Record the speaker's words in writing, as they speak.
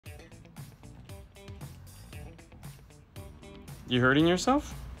You hurting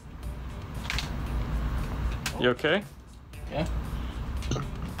yourself? You okay? Yeah.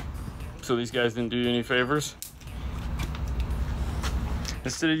 So these guys didn't do you any favors?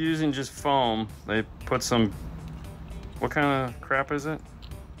 Instead of using just foam, they put some, what kind of crap is it?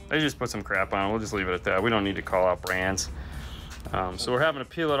 They just put some crap on it. We'll just leave it at that. We don't need to call out brands. So we're having to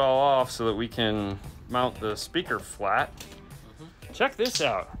peel it all off so that we can mount the speaker flat. Check this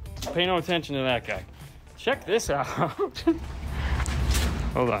out. Pay no attention to that guy. Check this out.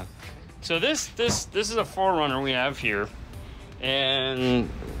 Hold on. So this is a 4Runner we have here. And,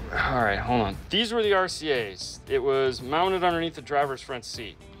 all right, hold on. These were the RCAs. It was mounted underneath the driver's front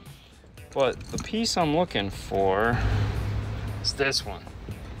seat. But the piece I'm looking for is this one.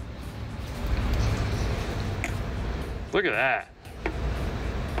 Look at that.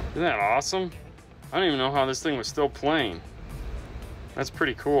 Isn't that awesome? I don't even know how this thing was still playing. That's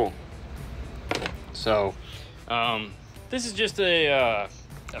pretty cool. So, this is just a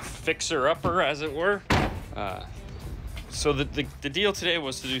fixer-upper, as it were. So the deal today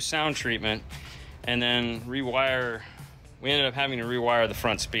was to do sound treatment and then rewire. We ended up having to rewire the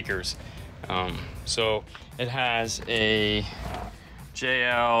front speakers. So it has a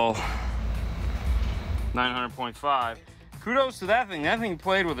JL 900.5. Kudos to that thing. That thing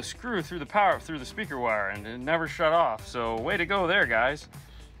played with a screw through the speaker wire and it never shut off. So way to go there, guys.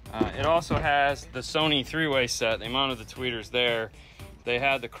 It also has the Sony 3-way set. They mounted the tweeters there. They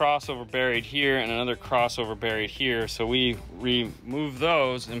had the crossover buried here and another crossover buried here. So we removed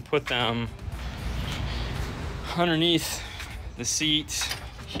those and put them underneath the seat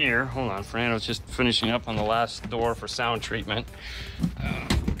here. Hold on, Fernando's just finishing up on the last door for sound treatment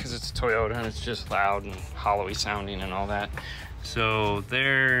because it's a Toyota and it's just loud and hollowy sounding and all that. So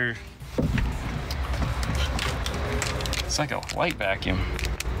there, it's like a light vacuum.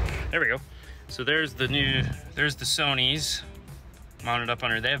 There we go. So there's the Sonys mounted up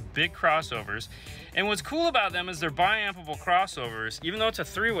under. They have big crossovers, and what's cool about them is they're biampable crossovers, even though it's a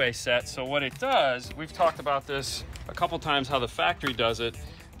 3-way set. So what it does, we've talked about this a couple times, how the factory does it.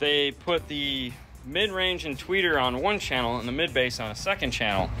 They put the mid-range and tweeter on one channel and the mid-bass on a second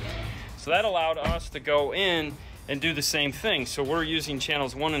channel. So that allowed us to go in and do the same thing. So we're using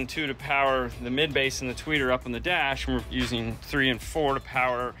channels 1 and 2 to power the mid-bass and the tweeter up in the dash, and we're using 3 and 4 to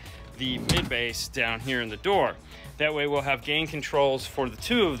power the mid-bass down here in the door. That way we'll have gain controls for the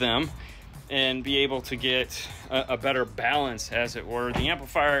two of them and be able to get a better balance, as it were. The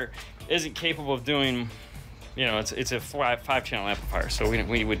amplifier isn't capable of doing, you know, it's a 5-channel amplifier, so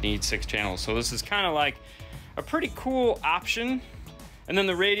we would need 6 channels. So this is kind of like a pretty cool option. And then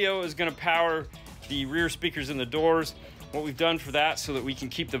the radio is gonna power the rear speakers in the doors. What we've done for that so that we can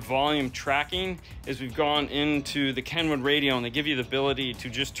keep the volume tracking is we've gone into the Kenwood radio, and they give you the ability to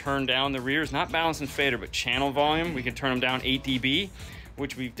just turn down the rears, not balance and fader, but channel volume. We can turn them down 8 dB,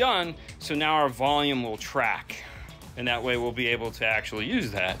 which we've done. So now our volume will track, and that way we'll be able to actually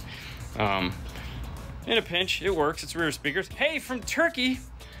use that. In a pinch, it works. It's rear speakers. Hey, from Turkey.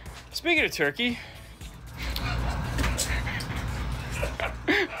 Speaking of Turkey.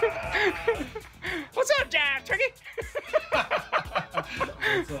 What's up, Jeff? Turkey?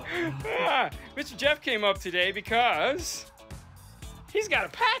 What's up? Mr. Jeff came up today because he's got a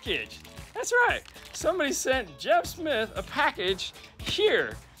package. That's right. Somebody sent Jeff Smith a package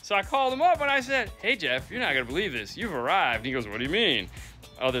here. So I called him up and I said, hey, Jeff, you're not going to believe this. You've arrived. He goes, what do you mean?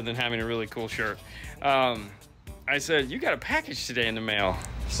 Other than having a really cool shirt. I said, you got a package today in the mail.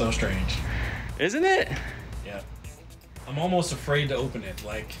 So strange. Isn't it? Yeah. I'm almost afraid to open it.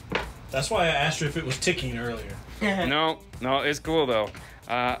 Like, that's why I asked you if it was ticking earlier. No, it's cool though.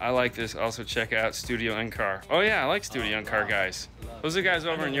 I like this. Also check out Studio N-Car. Oh yeah, I like Studio N-Car guys. Those are guys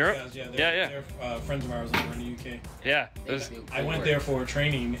over in Europe? Guys, yeah, They're friends of ours over in the UK. Yeah. I went there for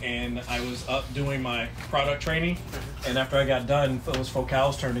training, and I was up doing my product training, and after I got done, it was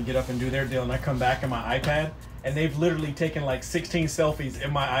Focal's turn to get up and do their deal, and I come back in my iPad, and they've literally taken like 16 selfies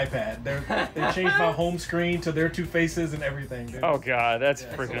in my iPad. They changed my home screen to their two faces and everything. Oh God, that's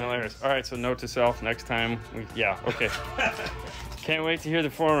freaking hilarious. All right, so note to self, next time, okay. Can't wait to hear the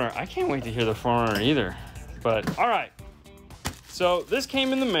 4Runner. I can't wait to hear the 4Runner either. But, all right. So this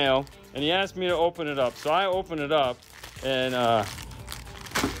came in the mail, and he asked me to open it up. So I opened it up, and yeah,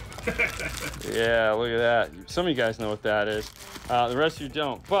 look at that. Some of you guys know what that is. The rest of you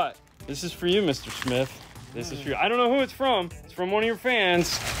don't. But this is for you, Mr. Smith. This is for you. I don't know who it's from. It's from one of your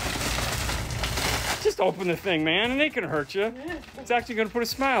fans. Just open the thing, man. It ain't gonna hurt you. It's actually gonna put a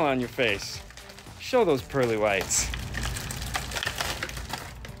smile on your face. Show those pearly whites.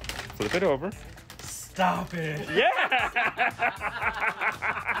 Flip it over. Stop it. Yeah!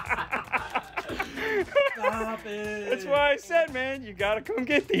 Stop Stop it. That's why I said, man, you gotta come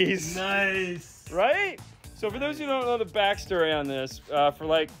get these. Nice. Right? So for those who don't know the backstory on this, for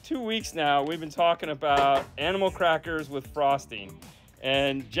like 2 weeks now, we've been talking about animal crackers with frosting.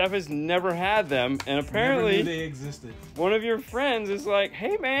 And Jeff has never had them, and apparently never knew they existed. One of your friends is like,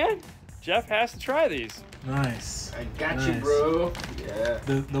 hey man, Jeff has to try these. Nice. I got you, bro. Yeah.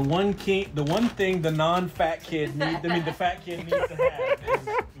 The one thing the non-fat kid the fat kid needs to have is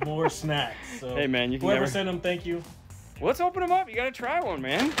more snacks. So hey man, you can whoever never... sent them, thank you. Well, let's open them up. You gotta try one,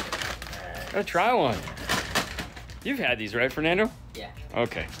 man. Gotta try one. You've had these, right, Fernando? Yeah.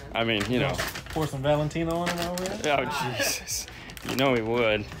 Okay. I mean, you know. Pour some Valentino on them over there. Oh Jesus. You know he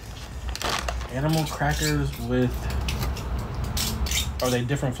would. Animal crackers with... Are they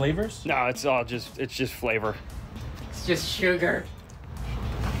different flavors? No, it's just flavor. It's just sugar.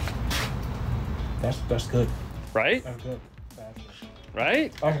 That's good. Right? That's good.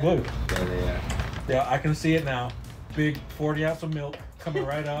 Right? That's good. Yeah. Yeah, I can see it now. Big 40 ounce of milk coming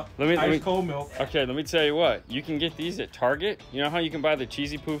right up. Ice cold milk. Okay, let me tell you what. You can get these at Target. You know how you can buy the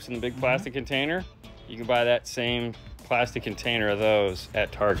cheesy poofs in the big plastic container? You can buy that same plastic container of those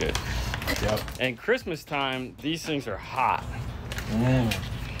at Target. Yep. And Christmas time, these things are hot.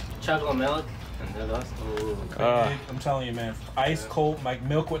 Chocolate milk and those. Ooh. I'm telling you, man. Ice cold, like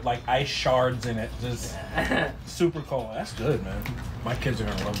milk with like ice shards in it. Just super cold. That's good, man. My kids are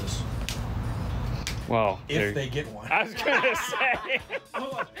gonna love this. Well, if they get one. I was gonna say.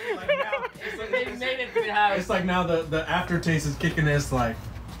 They made it to the house. It's like now the aftertaste is kicking in. It's like.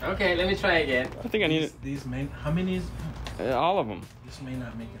 Okay, let me try again. I think I need it. These how many is? All of them. This may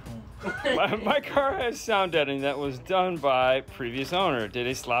not make it home. My car has sound deadening that was done by previous owner. Did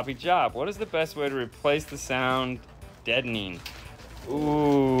a sloppy job. What is the best way to replace the sound deadening?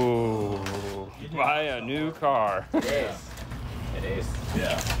 Ooh, buy a new car. It is. It is.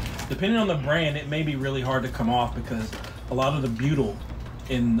 Yeah. Depending on the brand, it may be really hard to come off because a lot of the butyl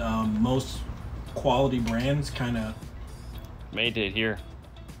in most quality brands kind of made it here.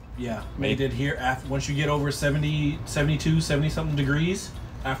 Yeah, made it here. After once you get over 70, 72, 70 something degrees,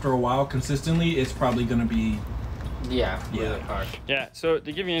 after a while consistently, it's probably going to be really hard. Yeah, so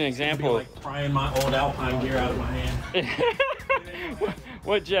to give you an example, like prying my old Alpine gear out of my hand.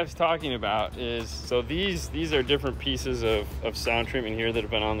 What Jeff's talking about is, so these are different pieces of sound treatment here that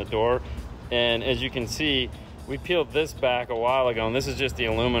have been on the door, and as you can see, we peeled this back a while ago, and this is just the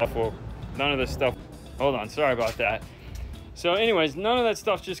aluminum. Well, none of this stuff, hold on, sorry about that. So anyways, none of that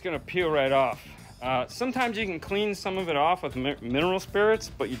stuff's just gonna peel right off. Sometimes you can clean some of it off with mineral spirits,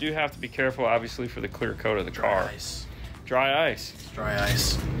 but you do have to be careful, obviously, for the clear coat of the car. Dry ice. Dry ice. Dry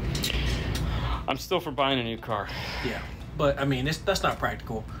ice. I'm still for buying a new car. Yeah, but I mean, that's not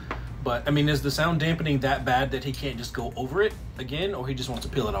practical. But I mean, is the sound dampening that bad that he can't just go over it again, or he just wants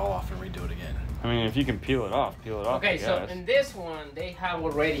to peel it all off and redo it again? I mean, if you can peel it off, peel it off. Okay, so in this one, they have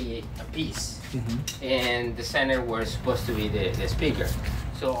already a piece, and the center was supposed to be the speaker.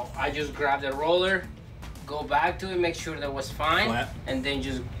 So I just grabbed the roller, go back to it, make sure that was fine, Flat. and then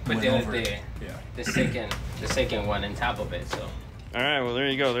just put the second one on top of it. So. All right, well there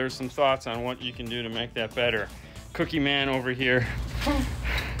you go. There's some thoughts on what you can do to make that better. Cookie Man over here.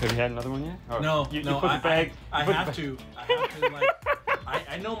 Have you had another one yet? Oh, No, you no. put the bag. I have to. Like,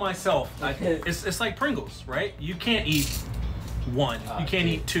 I know myself. It's like Pringles, right? You can't eat one. You can't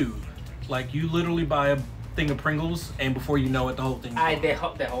eat two. Like you literally buy a thing of Pringles, and before you know it, the whole thing's gone. The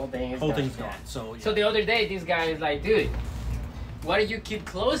whole thing is whole gone. thing's gone. So yeah. So the other day, this guy is like, dude, why do you keep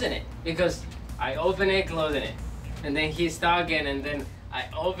closing it? Because I open it, closing it, and then he's talking, and then I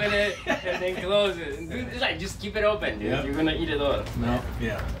open it and then close it. And dude, it's like, just keep it open, dude. Yep. You're gonna eat it all. No,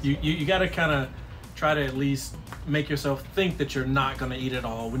 yeah. You gotta kind of try to at least make yourself think that you're not gonna eat it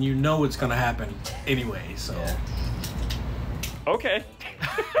all when you know it's gonna happen anyway. So. Yeah. Okay.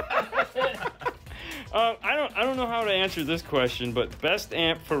 I don't know how to answer this question, but best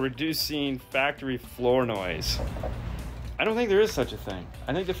amp for reducing factory floor noise. I don't think there is such a thing.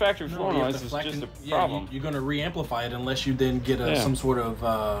 I think the factory floor noise is just a problem. You're going to re-amplify it unless you then get some sort of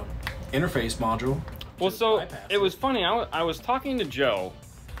interface module. Well, so it was funny. I was talking to Joe,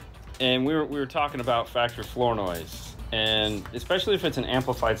 and we were talking about factory floor noise, and especially if it's an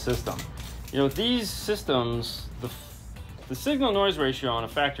amplified system. You know, these systems, the signal noise ratio on a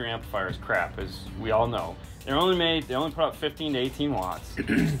factory amplifier is crap, as we all know. They only put out 15 to 18 watts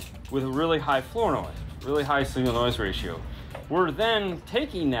with a really high floor noise, really high signal noise ratio. We're then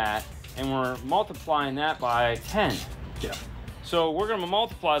taking that and we're multiplying that by 10. Yeah. So we're going to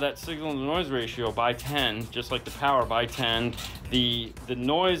multiply that signal to noise ratio by 10, just like the power by 10. The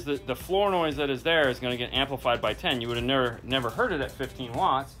noise, the floor noise that is there is going to get amplified by 10. You would have never heard it at 15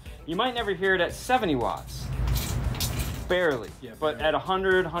 watts. You might never hear it at 70 watts. barely. Yeah, but barely. at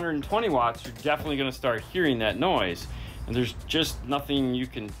 100, 120 watts, you're definitely going to start hearing that noise. And there's just nothing you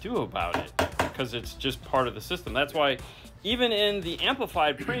can do about it because it's just part of the system. That's why even in the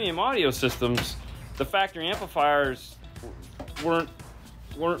amplified premium audio systems, the factory amplifiers weren't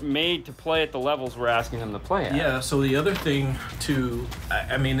made to play at the levels we're asking them to play at. Yeah, so the other thing to,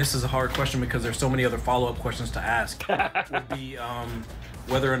 I mean, this is a hard question because there's so many other follow-up questions to ask, would be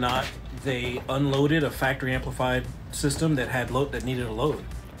whether or not they unloaded a factory amplified system that needed a load.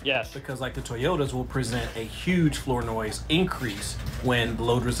 Yes. Because like the Toyotas will present a huge floor noise increase when the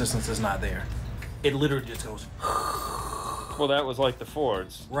load resistance is not there. It literally just goes. Well, that was like the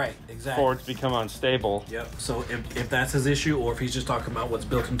Fords. Right, exactly. Fords become unstable. Yep. So if that's his issue, or if he's just talking about what's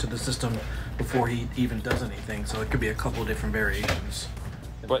built into the system before he even does anything, so it could be a couple of different variations.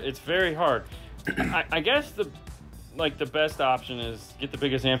 But it's very hard. I guess the best option is get the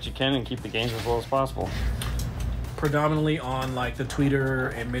biggest amps you can and keep the gains as low as possible. Predominantly on like the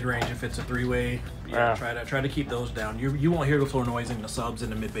tweeter and mid-range if it's a three-way. Yeah, try to keep those down. You won't hear the floor noise in the subs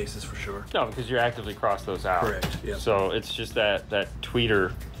and the mid basses for sure. No, because you actively cross those out. Correct. Yeah. So it's just that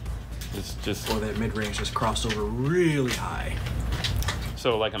tweeter is just or that mid-range just crossed over really high.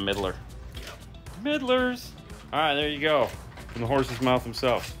 So like a middler. Middlers. All right, there you go. From the horse's mouth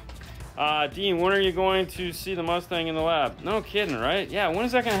himself. Dean, when are you going to see the Mustang in the lab? No kidding, right? Yeah, when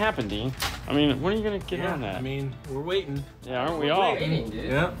is that going to happen, Dean? I mean, when are you going to get on that? I mean, we're waiting. Yeah, aren't we all? Waiting, dude.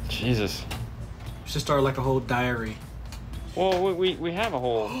 Yeah. Jesus. We should start like a whole diary. Well, we have a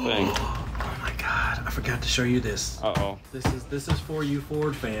whole thing. Oh my God, I forgot to show you this. Uh-oh. This is for you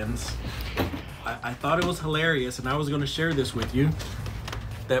Ford fans. I thought it was hilarious, and I was going to share this with you.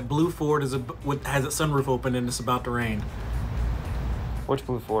 That blue Ford has its sunroof open and it's about to rain. Which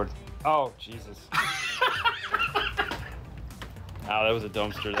blue Ford? Oh, Jesus. Wow, that was a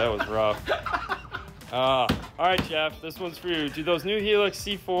dumpster. That was rough. All right, Jeff, this one's for you. Do those new Helix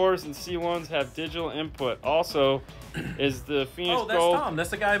C4s and C1s have digital input? Also, is the Phoenix Oh, that's Gold... Tom.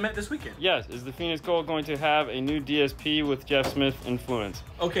 That's the guy I met this weekend. Yes. Is the Phoenix Gold going to have a new DSP with Jeff Smith influence?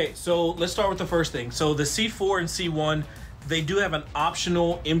 Okay, so let's start with the first thing. So the C4 and C1, they do have an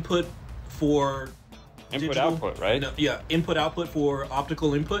optional input for Input-output, right? No, yeah, input-output for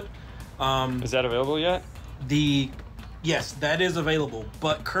optical input. Is that available yet? Yes, that is available,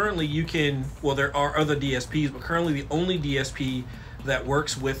 but currently you can, well, there are other DSPs, but currently the only DSP that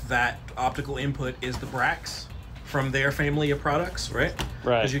works with that optical input is the Brax from their family of products, right?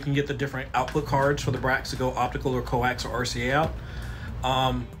 Right. Because you can get the different output cards for the Brax to go optical or coax or RCA out.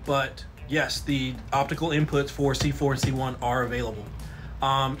 But yes, the optical inputs for C4 and C1 are available.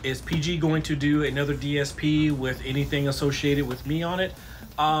 Is PG going to do another DSP with anything associated with me on it?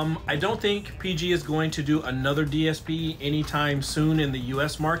 I don't think PG is going to do another DSP anytime soon in the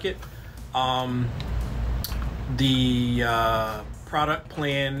US market. The product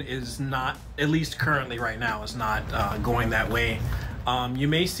plan is not, at least currently right now, is not going that way. You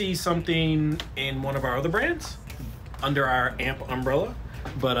may see something in one of our other brands under our AMP umbrella,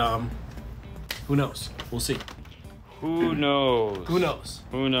 but who knows? We'll see. Who knows? Who knows?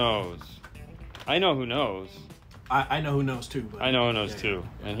 Who knows? I know who knows. I know who knows too. But I know who knows too,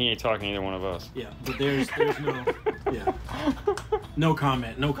 and he ain't talking to either one of us. Yeah, but there's no, yeah, no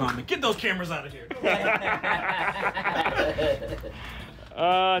comment, no comment. Get those cameras out of here.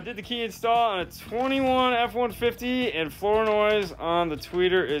 Did the key install on a 21 F-150, and floor noise on the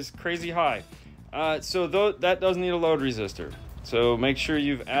tweeter is crazy high. So that does need a load resistor. So make sure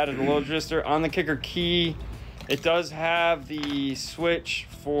you've added a load resistor on the kicker key. It does have the switch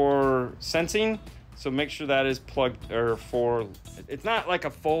for sensing. So make sure that is plugged, or for, it's not like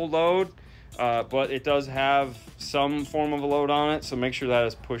a full load, but it does have some form of a load on it. So make sure that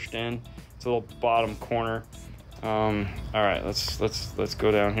is pushed in. It's a little bottom corner. All right, let's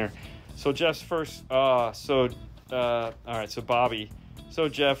go down here. So Jeff's first, all right, so Bobby. So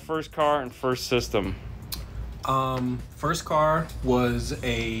Jeff, first car and first system. First car was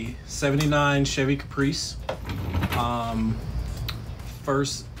a 79 Chevy Caprice.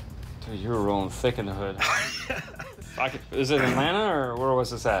 First. Dude, you were rolling thick in the hood. Is it Atlanta or where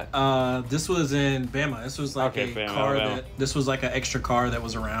was this at? This was in Bama. This was like car this was like an extra car that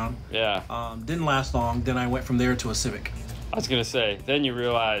was around. Yeah. Didn't last long. Then I went from there to a Civic. I was gonna say. Then you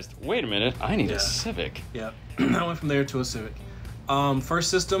realized, wait a minute, I need a Civic. Yeah. I went from there to a Civic. First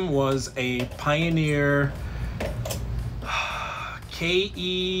system was a Pioneer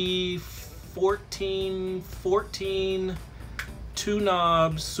KE 1414 two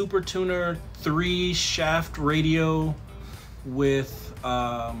knobs super tuner 3 shaft radio with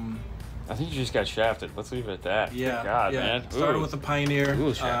I think you just got shafted. Let's leave it at that. Yeah. Good God, yeah. man. Started with a Pioneer.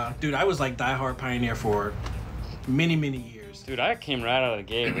 Ooh, dude, I was like diehard Pioneer for many years. Dude, I came right out of the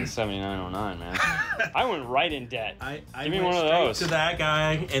gate with 7909, man. I went right in debt. I Give me went one of straight those. to that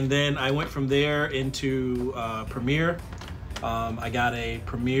guy, and then I went from there into Premiere. I got a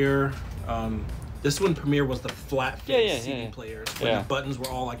Premiere. This one Premiere was the flat face CD players, where the buttons were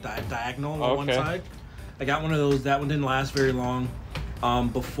all like diagonal on one side. I got one of those. That one didn't last very long.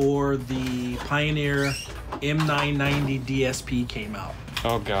 Before the Pioneer M990 DSP came out.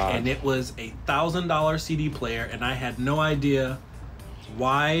 Oh God! And it was a $1,000 CD player, and I had no idea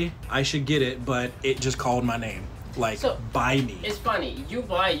why I should get it, but it just called my name, like, so, buy me. It's funny. You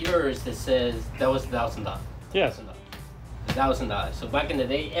buy yours that says that was $1,000. Yes. $1,000. So back in the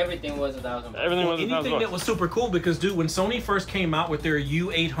day, everything was $1,000. Everything was anything that was super cool, because dude, when Sony first came out with their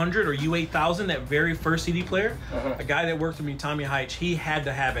U800 or U8000, that very first CD player, a guy that worked with me, Tommy Heitch, he had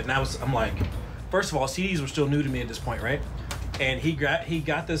to have it, and I'm like, first of all, CDs were still new to me at this point, right? And he got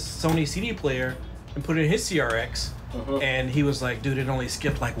this Sony CD player and put it in his CRX, and he was like, dude, it only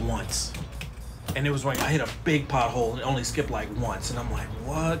skipped like once. And it was like, I hit a big pothole and it only skipped like once, and I'm like,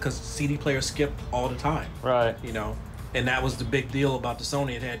 what? Because CD players skip all the time, right? You know. And that was the big deal about the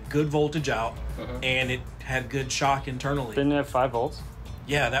Sony. It had good voltage out, and it had good shock internally. Didn't it have 5 volts?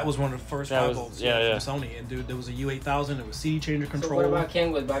 Yeah, that was one of the first 5 volts from Sony. And dude, there was a U8000. It was CD changer control. So what about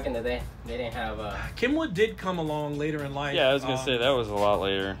Kenwood back in the day? They didn't have Kenwood did come along later in life. Yeah, I was gonna say that was a lot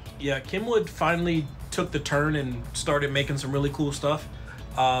later. Yeah, Kenwood finally took the turn and started making some really cool stuff.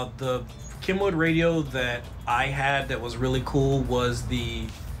 The Kenwood radio that I had that was really cool was the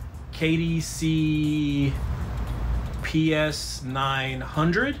KDC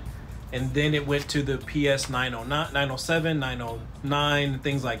PS900, and then it went to the PS909, 907, 909,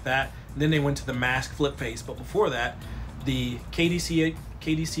 things like that. And then they went to the mask flip face, but before that, the KDCS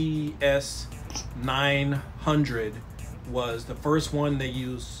 900 was the first one. They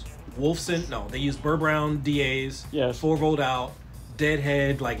used they used Burr Brown DAs, 4-volt out,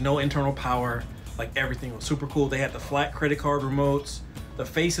 deadhead, like no internal power, like everything was super cool. They had the flat credit card remotes. The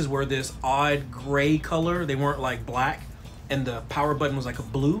faces were this odd gray color. They weren't like black. And the power button was like a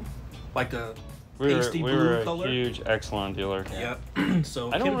blue, like a pasty blue color. We were a huge Exelon dealer. Yeah.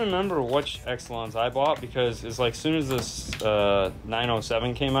 So I don't remember which Exelons I bought, because it's like as soon as this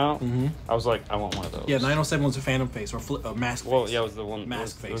 907 came out, I was like, I want one of those. Yeah, 907 was a phantom face or mask face. Well, yeah, it was the one.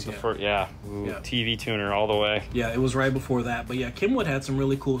 Mask face, it was the first, TV tuner all the way. Yeah, it was right before that. But yeah, Kenwood had some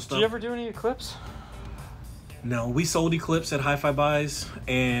really cool stuff. Did you ever do any Eclipse? No, we sold Eclipse at Hi-Fi Buys,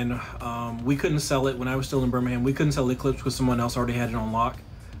 and we couldn't sell it when I was still in Birmingham. We couldn't sell Eclipse because someone else already had it on lock.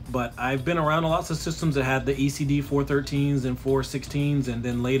 But I've been around lots of systems that had the ECD 413s and 416s, and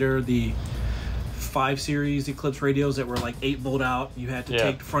then later the 5 series Eclipse radios that were like 8-volt out. You had to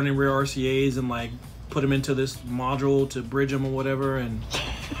take the front and rear RCAs and like put them into this module to bridge them or whatever, and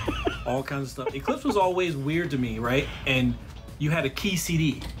all kinds of stuff. Eclipse was always weird to me, right? And you had a key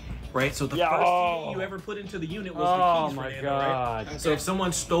CD. Right, so the first CD you ever put into the unit was the keys, Fernando, right? Okay. So if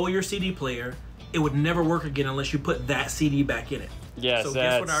someone stole your CD player, it would never work again unless you put that CD back in it. Yes, so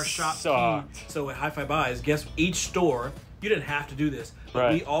guess what our shop key, so at Hi-Fi Buys, guess each store, you didn't have to do this,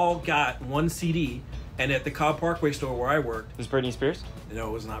 but we all got one CD, and at the Cobb Parkway store where I worked. Was Britney Spears? No,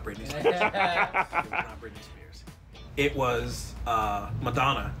 it was not Britney Spears. It was not Britney Spears. It was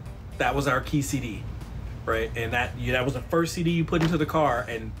Madonna. That was our key CD, right? And that was the first CD you put into the car,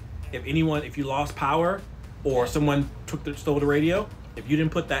 and if you lost power or someone stole the radio, if you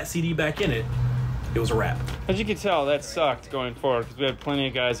didn't put that CD back in it, it was a wrap. As you can tell, that sucked going forward, because we had plenty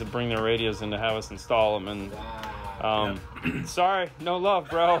of guys that bring their radios in to have us install them, and sorry, no love,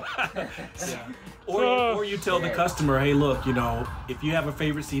 bro. Or you tell the customer, hey, look, if you have a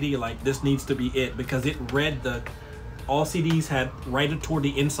favorite CD, like, this needs to be it, because it read all CDs had right toward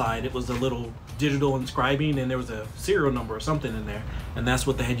the inside, it was a little digital inscribing, and there was a serial number or something in there, and that's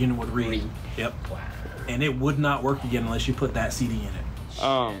what the head unit would read. Yep. Wow. And it would not work again unless you put that CD in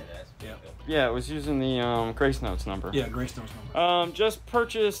it. Yeah, it was using the Grace Notes number. Yeah, Grace Notes number. Just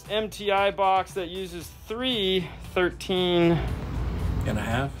purchased MTI box that uses 3 13 and a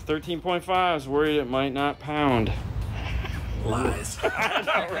half. 13.5s. Worried it might not pound. Lies. I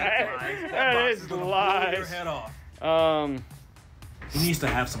know, right? That is lies. Blow your head off. He needs to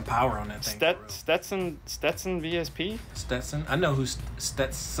have some power on that thing. Stetson VSP? Stetson? I know who's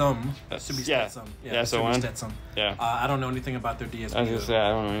Stetson. It should be Stetson. Yeah, so should be Stetson. Yeah. I don't know anything about their DSP. I was gonna say, I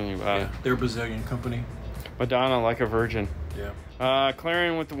don't know anything about it. They're a Brazilian company. Madonna like a virgin. Yeah.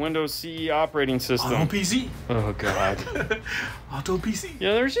 Clarion with the Windows CE operating system. Auto PC? Oh, God. Auto PC?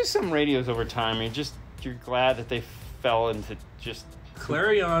 Yeah, there's just some radios over time. You're glad that they fell into just...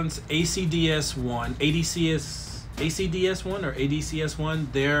 Clarion's ACDS1 or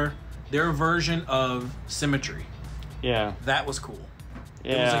ADCS1, their version of Symmetry. Yeah. That was cool.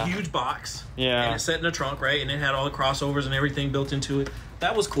 Yeah. It was a huge box. Yeah. And it sat in the trunk, right? And it had all the crossovers and everything built into it.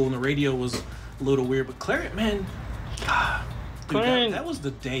 That was cool. And the radio was a little weird. But Clarion, man, dude, Clarion, that was the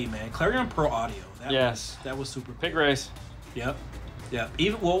day, man. Clarion Pro Audio. That was super cool. Pig race. Yep. Yeah.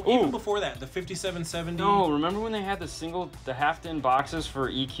 Even before that, the 5770. No, remember when they had the half-tin boxes for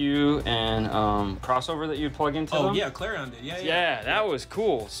EQ and crossover that you'd plug into them? Oh, yeah, Clarion did. Yeah. Yeah, that was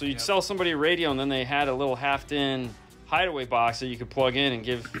cool. So you'd sell somebody a radio, and then they had a little half-tin hideaway box that you could plug in and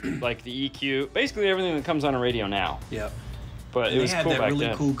give like the EQ, basically everything that comes on a radio now. Yep. But it was cool back then. They had that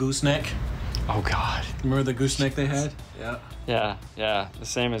really cool gooseneck. Oh God. Remember the gooseneck they had? Yeah. Yeah. The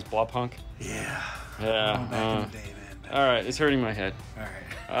same as Blobpunk. Yeah. Yeah. Back in the day, man. All right, it's hurting my head.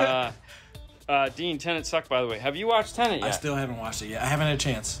 All right. Dean, Tenet sucked, by the way. Have you watched Tenet yet? I still haven't watched it yet. I haven't had a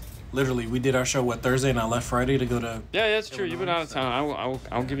chance. Literally, we did our show Thursday, and I left Friday to go to. Yeah, that's true. You've been out of town.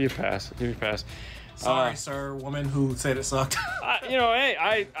 I'll give you a pass. I'll give you a pass. Sorry, sir, woman who said it sucked. Hey,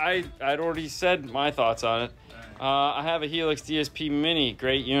 I'd already said my thoughts on it. I have a Helix DSP Mini,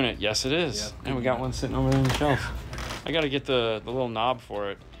 great unit. Yes, it is. Yep, and we got one sitting over there on the shelf. I got to get the little knob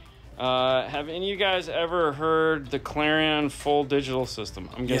for it. Have any of you guys ever heard the Clarion full digital system?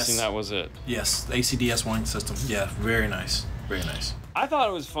 I'm guessing that was it. Yes, the ACDS1 system. Yeah, very nice. Very nice. I thought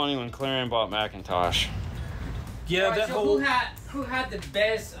it was funny when Clarion bought Macintosh. Yeah, right, who had the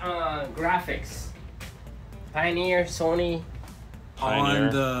best graphics? Pioneer, Sony. Pioneer.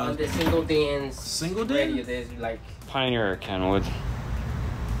 On the single DINs. Single radio, DIN? there's like Pioneer or Kenwood.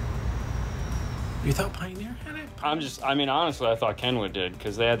 You thought Pioneer had it? Honestly, I thought Kenwood did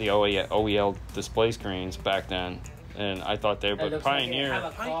because they had the OEL display screens back then, and I thought they. But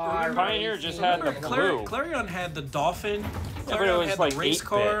Pioneer, Pioneer just had the blue. Clarion had the Dolphin. But it was had like the race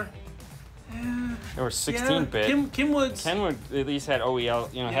car. There was 16-bit. Kenwood at least had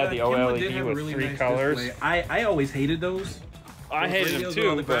OEL. Had the OLED with really 3 nice colors. Display. I always hated those. I hated them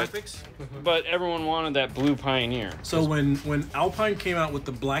too, but everyone wanted that blue Pioneer. So when Alpine came out with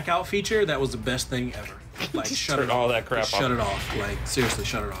the blackout feature, that was the best thing ever. Like shut it all off. that crap off. Shut it off. Like seriously,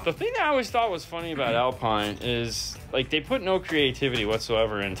 shut it off. The thing that I always thought was funny about Alpine is like they put no creativity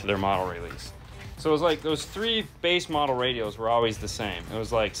whatsoever into their model release. So it was like those 3 base model radios were always the same. It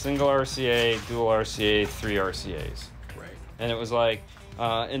was like single RCA, dual RCA, 3 RCAs. Right. And it was like,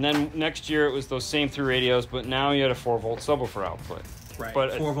 and then next year it was those same 3 radios, but now you had a 4-volt subwoofer output. Right.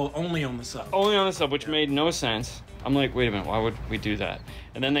 But 4-volt only on the sub. Only on the sub, which made no sense. I'm like, wait a minute, why would we do that?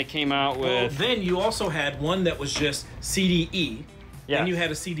 And then they came out with. Well, then you also had one that was just CDE. Yeah. Then you had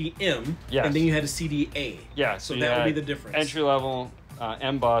a CDM. Yes. And then you had a CDA. Yeah. So that would be the difference. Entry level,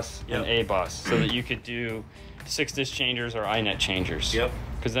 M bus and A bus, so that you could do 6-disc changers or iNet changers. Yep.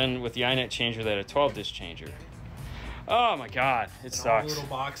 Because then with the iNet changer, they had a 12-disc changer. Oh my God, it sucks. Little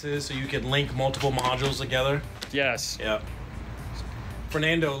boxes, so you could link multiple modules together. Yes. Yep.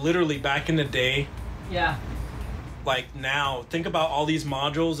 Fernando, literally back in the day. Yeah. Like now, think about all these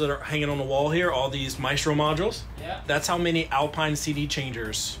modules that are hanging on the wall here, all these Maestro modules. Yeah. That's how many Alpine CD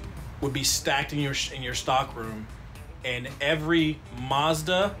changers would be stacked in your stock room. And every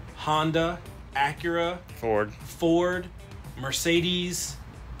Mazda, Honda, Acura, Ford, Mercedes,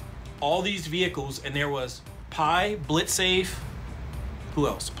 all these vehicles, and there was Pi, Blitzsafe, who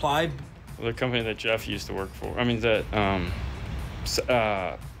else? The company that Jeff used to work for. I mean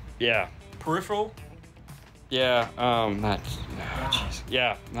yeah. Peripheral. Yeah,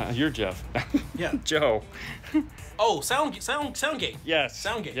 Yeah, you're Jeff. Yeah. Joe. Oh, Soundgate. Yes.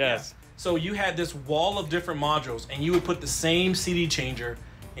 Soundgate. Yes. Yeah. So you had this wall of different modules, and you would put the same CD changer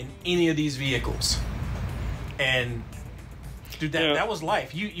in any of these vehicles. And dude, that was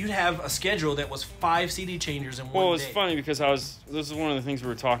life. You'd have a schedule that was 5 CD changers in one day. Well, it was funny because this is one of the things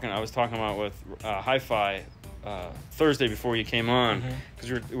I was talking about with Hi-Fi Thursday before you came on,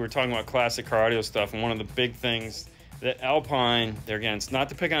 because we were talking about classic car audio stuff, and one of the big things that Alpine, there again, it's not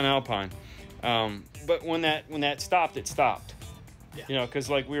to pick on Alpine, but when that stopped, it stopped. Yeah. Because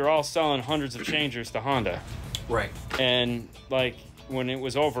like we were all selling hundreds of changers to Honda. Right. And like when it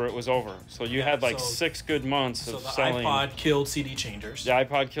was over, it was over. So you had like 6 good months of selling. So the iPod killed CD changers. The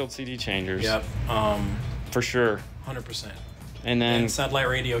iPod killed CD changers. Yep. For sure. 100%. And then satellite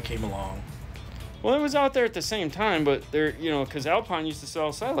radio came along. Well, it was out there at the same time, but because Alpine used to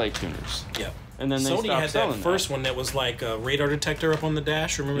sell satellite tuners. Yep. And then they Sony stopped had selling that first one that was like a radar detector up on the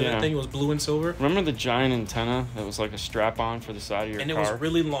dash. Remember that thing? It was blue and silver. Remember the giant antenna that was like a strap-on for the side of your car? And it was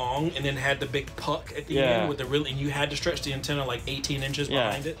really long, and then had the big puck at the end with and you had to stretch the antenna like 18 inches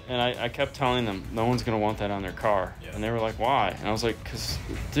behind it. And I kept telling them, no one's going to want that on their car. Yeah. And they were like, why? And I was like, because,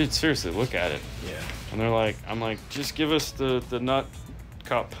 dude, seriously, look at it. Yeah. And I'm like, just give us the nut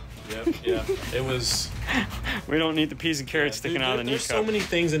cup. Yeah. It was. We don't need the peas and carrots sticking out of the knee There's cup. so many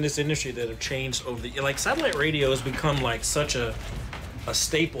things in this industry that have changed over the like satellite radio has become like such a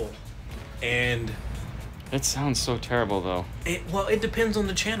staple, and It sounds so terrible though. it depends on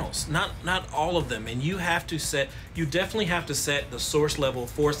the channels. Not all of them, and you definitely have to set the source level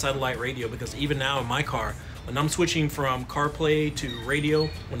for satellite radio, because even now in my car, when I'm switching from CarPlay to radio,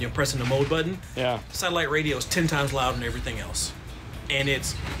 when you're pressing the mode button, Yeah. satellite radio is 10 times louder than everything else. And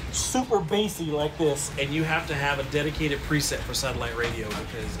it's super bassy like this, and you have to have a dedicated preset for satellite radio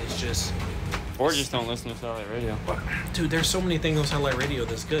because it's just... Or just don't listen to satellite radio. Dude, there's so many things on satellite radio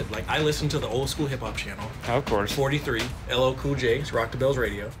that's good. Like, I listen to the old school hip-hop channel. Of course. 43, LL Cool J's, Rock the Bells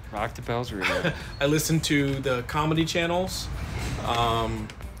Radio. Rock the Bells Radio. I listen to the comedy channels.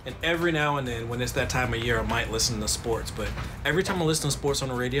 And every now and then, when it's that time of year, I might listen to sports. But every time I listen to sports on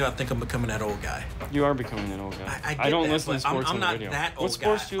the radio, I think I'm becoming that old guy. You are becoming an old guy. I don't that, listen to but sports I'm on the not radio. that old What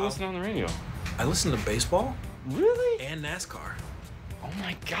sports guy. do you listen to on the radio? I listen to baseball Really? and NASCAR. Oh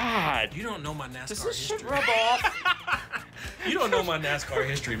my God. You don't know my NASCAR Does this history. shit rub off? You don't know my NASCAR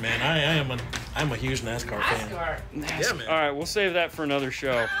history, man. I'm a huge NASCAR fan. NASCAR. Yeah, man. All right, we'll save that for another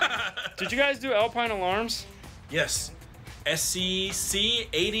show. Did you guys do Alpine alarms? Yes. SCC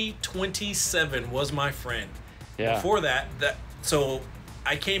 8027 was my friend. Yeah. Before that, so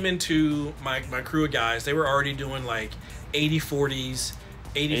I came into my crew of guys. They were already doing like 8040s,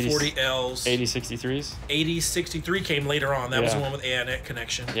 8040Ls, 8063s? 8063 came later on. That was the Yeah. one with ANET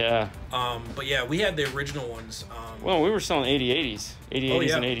connection. Yeah. But yeah, we had the original ones. Well, we were selling 8080s, 8080s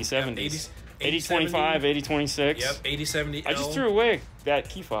yeah. and 8070s. Yeah, 80s, 8025, 8026. Yep, 8070L. I just threw away that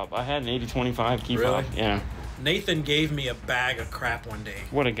key fob. I had an 8025 key Really? fob. Yeah. Nathan gave me a bag of crap one day.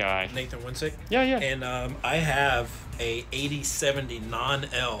 What a guy. Nathan Winsick. Yeah, yeah. And I have a 8070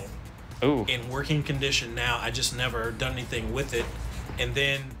 non-L Ooh. in working condition now. I just never done anything with it. And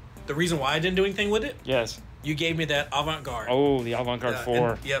then the reason why I didn't do anything with it, Yes. you gave me that Avant-Garde. Oh, the Avant-Garde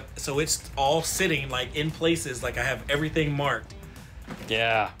 4. Yep. So it's all sitting like in places, like I have everything marked.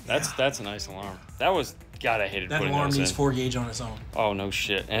 Yeah, that's a nice alarm. That was, God, I hated That putting alarm those needs in. 4 gauge on its own. Oh, no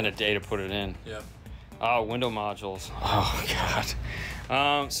shit. And a day to put it in. Yep. Oh, window modules. Oh,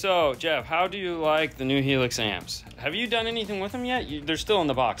 God. So, Jeff, how do you like the new Helix amps? Have you done anything with them yet? They're still in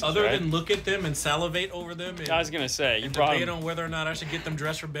the boxes, Other right? than look at them and salivate over them and, I was going to say, you and brought debate them. on whether or not I should get them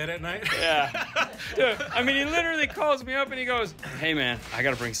dressed for bed at night. Yeah. Dude, I mean, he literally calls me up and he goes, "Hey, man, I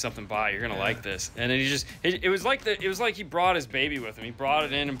got to bring something by. You're going to like this." And then he just, it was like he brought his baby with him. He brought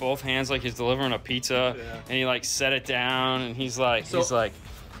it in both hands like he's delivering a pizza. Yeah. And he, like, set it down and he's like,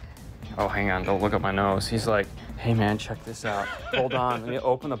 oh, hang on, don't look at my nose. He's like, "Hey, man, check this out. Hold on, let me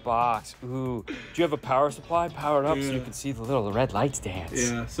open the box. Ooh, do you have a power supply? Power it up so you can see the red lights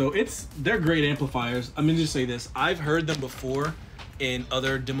dance." Yeah, so they're great amplifiers. I'm gonna just say this: I've heard them before in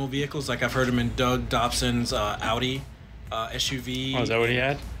other demo vehicles. Like I've heard them in Doug Dobson's Audi SUV. Oh, is that what he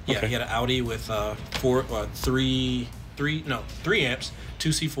had? Yeah, Okay. he had an Audi with three amps, 2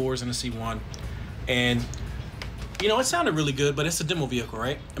 C4s and a C1, and it sounded really good. But it's a demo vehicle,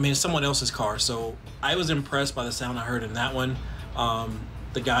 right? I mean, it's someone else's car, so I was impressed by the sound I heard in that one.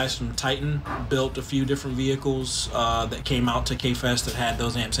 The guys from Titan built a few different vehicles that came out to K-Fest that had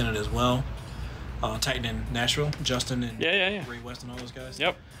those amps in it as well. Titan in Nashville, Justin and Yeah. Ray West and all those guys.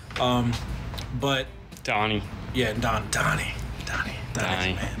 Yep. But Donnie. yeah, Donnie's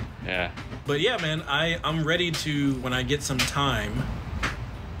a man. Yeah. But yeah, man, I'm ready to, when I get some time,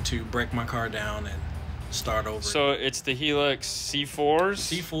 to break my car down and start over. So it's the Helix C4s?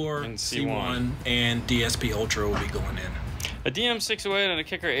 C4, and C1, and DSP Ultra will be going in. A DM608 and a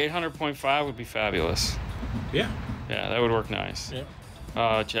Kicker 800.5 would be fabulous. Yeah. Yeah, that would work nice.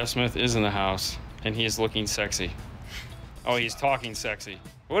 Yeah. Jeff Smith is in the house, and he is looking sexy. Oh, he's talking sexy.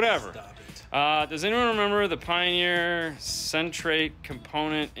 Whatever. Stop it. Does anyone remember the Pioneer Centrate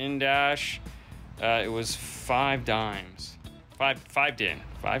component in-dash? It was 5 dimes. 5 din.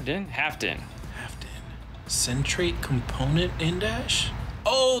 5 din? Half din. Centrate component in-dash?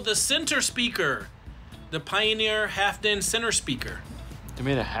 Oh, the center speaker. The Pioneer half-din center speaker. They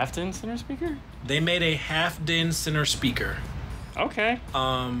made a half din center speaker? They made a half-din center speaker. Okay.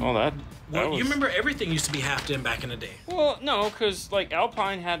 Well, that Well, was... you remember everything used to be half-din back in the day. Well, no, because, like,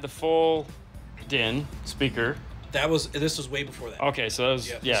 Alpine had the full din speaker. This was way before that. Okay, so that was,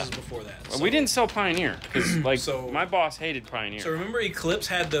 This yeah. is before that. Well, we didn't sell Pioneer, because, like, So- my boss hated Pioneer. So remember Eclipse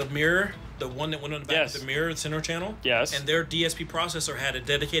had the mirror, the one that went on the back Yes. of the mirror, the center channel? Yes. And their DSP processor had a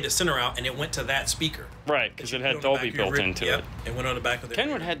dedicated center out, and it went to that speaker. Right, because it You had put on the Dolby back of your built rig- into yep, it. it went on the back of the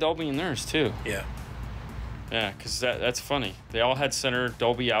Kenwood had Dolby in theirs, too. Yeah. Yeah, because that's funny. They all had center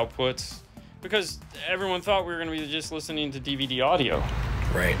Dolby outputs, because everyone thought we were going to be just listening to DVD audio.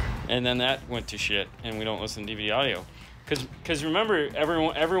 Right. and then that went to shit, and we don't listen to DVD audio. Because remember,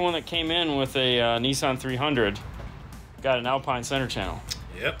 everyone that came in with a Nissan 300 got an Alpine center channel.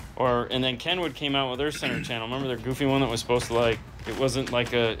 Yep. And then Kenwood came out with their center channel. Remember their goofy one that was supposed to like, it wasn't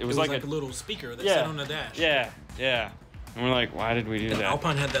like a, it was like a little speaker that yeah, sat on the dash. Yeah, yeah. And we're like, why did we do that?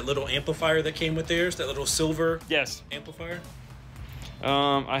 Alpine had that little amplifier that came with theirs, that little silver amplifier.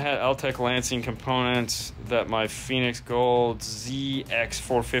 I had Altec Lansing components that my Phoenix Gold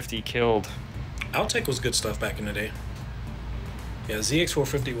ZX450 killed. Altec was good stuff back in the day. Yeah,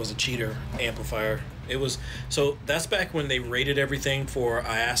 ZX450 was a cheater amplifier. It was, so that's back when they rated everything for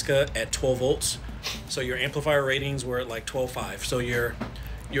Iasca at 12 volts. So your amplifier ratings were at like 12.5. So your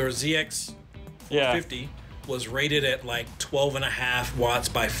ZX450 was rated at like 12.5 watts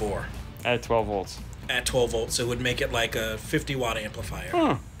by 4. At 12 volts. At 12 volts. So it would make it like a 50 watt amplifier.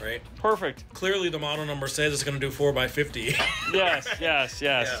 Huh. Right? Perfect. Clearly the model number says it's going to do 4 by 50. Yes. Yeah.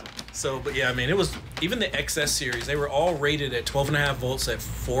 So, but yeah, I mean, it was, even the XS series, they were all rated at 12.5 volts at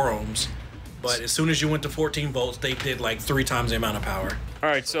 4 ohms. But as soon as you went to 14 volts, they did like 3 times the amount of power. All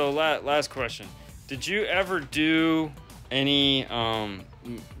right, so last question. Did you ever do any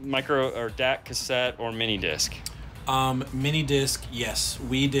micro or DAC cassette or mini disc? Mini disc, yes.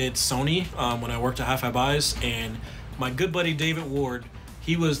 We did Sony when I worked at Hi-Fi Buys, and my good buddy David Ward,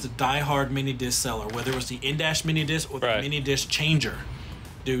 he was the diehard mini disc seller, whether it was the in-dash mini disc or the mini disc changer.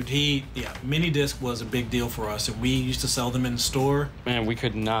 Dude, mini disc was a big deal for us, and we used to sell them in the store. Man, we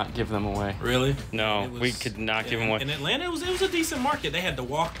could not give them away. Really? No, we could not give them away. In Atlanta, it was a decent market. They had to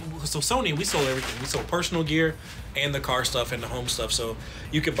walk. So Sony, we sold everything. We sold personal gear and the car stuff and the home stuff. So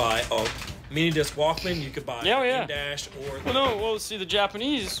you could buy a mini disc Walkman. You could buy in-dash or. Well, see, the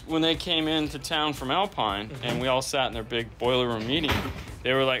Japanese, when they came into town from Alpine, and we all sat in their big boiler room meeting,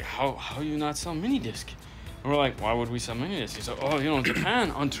 they were like, "How you not sell mini disc?" And we're like, why would we sell mini discs? He's like, oh, in Japan,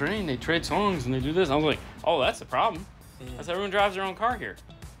 on train, they trade songs and they do this. And I was like, oh, that's the problem. That's everyone drives their own car here.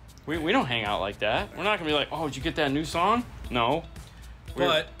 We don't hang out like that. We're not going to be like, oh, did you get that new song? No.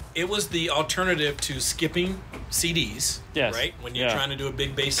 But it was the alternative to skipping CDs, right? When you're trying to do a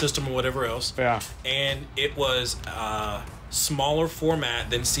big bass system or whatever else. Yeah. And it was smaller format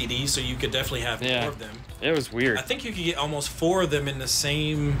than CDs, so you could definitely have more of them. It was weird. I think you could get almost 4 of them in the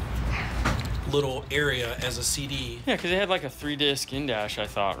same little area as a CD. Yeah, because they had like a 3-disc in-dash, I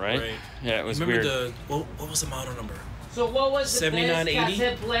thought, right? Yeah, it was weird. What was the model number? So what was the best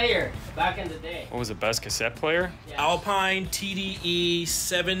cassette player back in the day? What was the best cassette player? Yeah. Alpine TDE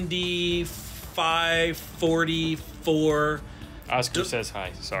 7544. Oscar says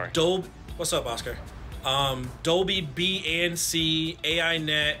hi. Sorry. Dolby. What's up, Oscar? Dolby B&C, AI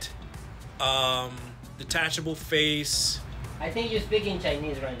Net, detachable face. I think you're speaking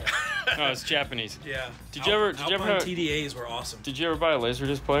Chinese right now. No, it's Japanese. Yeah. Did you ever Alpine TDAs were awesome. Did you ever buy a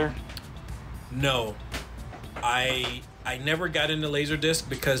Laserdisc player? No. I never got into Laserdisc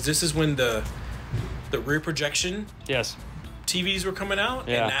because this is when the rear projection TVs were coming out,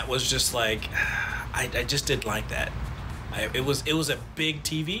 and that was just like I just didn't like that. It was a big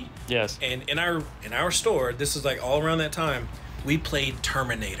TV. Yes. And in our store, this is like all around that time, we played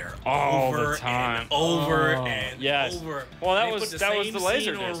Terminator all the time, over and yes. over. Well, that was the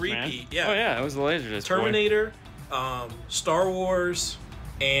Laserdisc, repeat. Man. Yeah. Oh yeah, it was the Laserdisc. Terminator, Star Wars,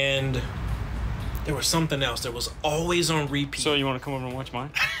 and there was something else that was always on repeat. So you want to come over and watch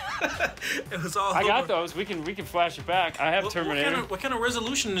mine? It was all. I got those. We can flash it back. I have Terminator. What kind of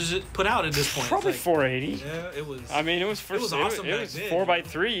resolution is it put out at this point? Probably 480. Yeah, it was. I mean, it was awesome. It was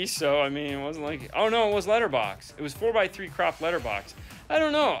 4x3, so I mean, it wasn't like. Oh no, it was letterbox. It was 4x3 cropped letterbox. I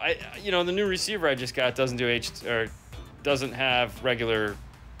don't know. The new receiver I just got doesn't do doesn't have regular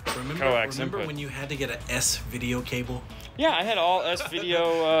coax Remember input. when you had to get an S video cable? Yeah, I had all S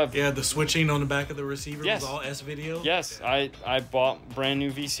video. Yeah, the switching on the back of the receiver was all S video. Yes, I bought brand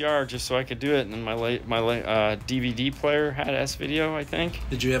new VCR just so I could do it, and my DVD player had S video, I think.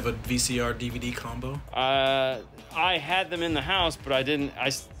 Did you have a VCR DVD combo? I had them in the house, but I didn't.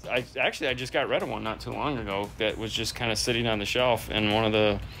 I just got rid of one not too long ago that was just kind of sitting on the shelf in one of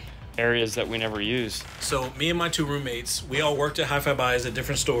the areas that we never used. So me and my 2 roommates, we all worked at Hi-Fi Buys at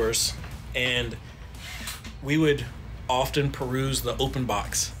different stores, and we would often peruse the open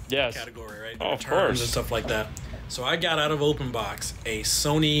box category, right? Oh, of course. And stuff like that. So I got out of open box a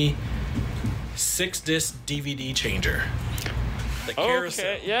Sony 6-disc DVD changer. The carousel.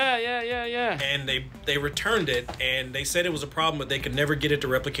 Okay. Yeah. And they returned it, and they said it was a problem, but they could never get it to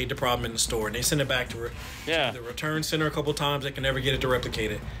replicate the problem in the store. And they sent it back to the return center a couple times. They can never get it to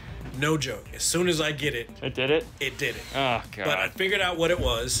replicate it. No joke. As soon as I get it, it did it. It did it. Oh god. But I figured out what it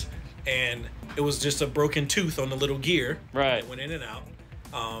was, and it was just a broken tooth on the little gear. Right. It went in and out.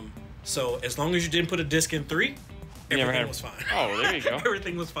 So as long as you didn't put a disc in 3, everything was fine. Oh, there you go.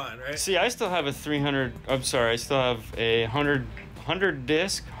 Everything was fine, right? See, I still have a 300. I'm sorry, I still have a 100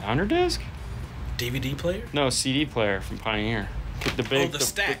 disc. 100 disc? DVD player? No, CD player from Pioneer. The big, the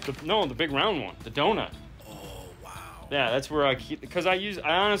stack. No, the big round one, the donut. Oh wow. Yeah, that's where I keep, because I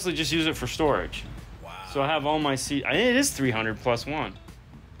honestly just use it for storage. Wow. So I have all my CD. It is 300 plus one.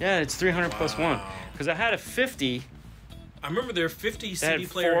 Yeah, it's 300 plus one. Because I had a 50. I remember there were 50 That CD had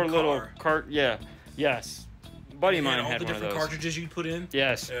player 4 in little car. cart. Yeah, yes. A buddy of mine all had the one of different those. cartridges you'd put in.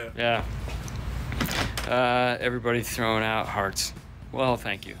 Yes. Yeah. Everybody throwing out hearts. Well,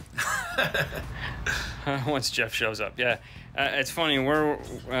 thank you. Once Jeff shows up, yeah. It's funny.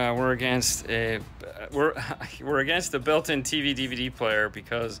 We're against a we're against the built-in TV DVD player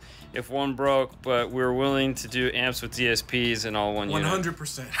because if one broke, but we're willing to do amps with DSPs in all one unit.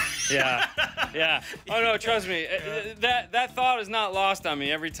 100%. Yeah, yeah. Oh no, trust me. That thought is not lost on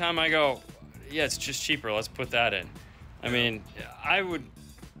me. Every time I go, yeah, it's just cheaper. Let's put that in. I mean, I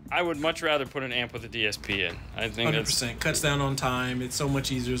would much rather put an amp with a DSP in. I think 100% cuts down on time. It's so much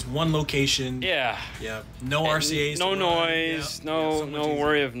easier. It's one location. Yeah. Yeah. No RCAs. No noise. Yeah. No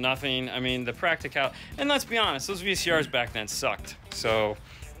worry of nothing. I mean, the practical. And let's be honest, those VCRs back then sucked. So,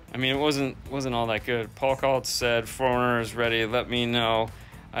 I mean, it wasn't all that good. Paul called, said, "Foreigner is ready. Let me know.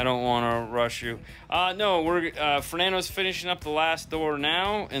 I don't want to rush you." No, Fernando's finishing up the last door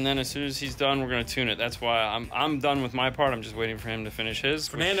now, and then as soon as he's done, we're gonna tune it. That's why I'm done with my part. I'm just waiting for him to finish his.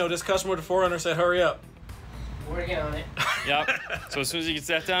 Fernando, this customer to Forerunner said, "Hurry up." Working on it. Yep. So as soon as he gets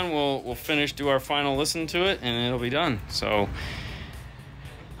that done, we'll finish, do our final listen to it, and it'll be done. So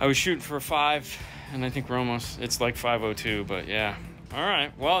I was shooting for 5, and I think we're almost. It's like 5:02, but yeah. All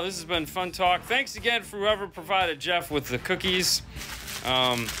right. Well, this has been fun talk. Thanks again for whoever provided Jeff with the cookies.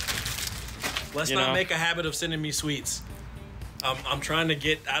 Let's not make a habit of sending me sweets. I'm trying to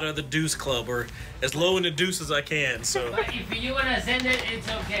get out of the deuce club, or as low in the deuce as I can. So. But if you wanna send it, it's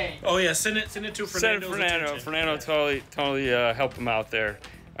okay. Oh yeah, send it to Fernando. Fernando totally help him out there.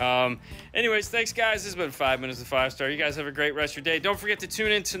 Anyways, thanks guys. This has been 5 Minutes of 5 Star. You guys have a great rest of your day. Don't forget to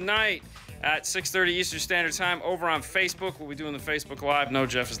tune in tonight at 6:30 Eastern Standard Time over on Facebook. We'll be doing the Facebook Live. No,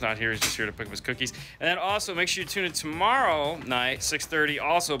 Jeff is not here. He's just here to pick up his cookies. And then also make sure you tune in tomorrow night, 6:30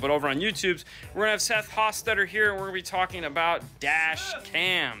 also, but over on YouTube's, we're going to have Seth Hostetter here, and we're going to be talking about dash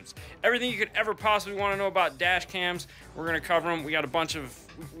cams. Everything you could ever possibly want to know about dash cams, we're going to cover them. We got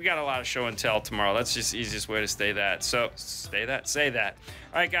a lot of show and tell tomorrow. That's just the easiest way to say that.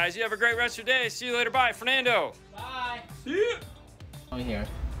 All right, guys, you have a great rest of your day. See you later. Bye. Fernando. Bye. See ya. I'm here.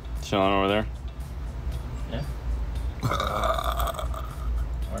 Chilling over there. Yeah.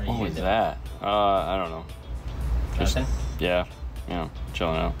 What was that? I don't know. Nothing? Yeah,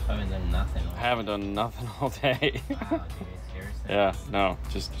 chilling out. I haven't done nothing. I haven't done nothing all day. Wow, dude, seriously? Yeah, no,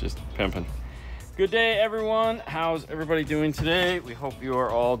 just pimping. Good day, everyone. How's everybody doing today? We hope you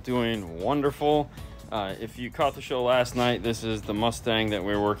are all doing wonderful. If you caught the show last night, this is the Mustang that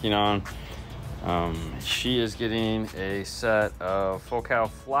we're working on. She is getting a set of Focal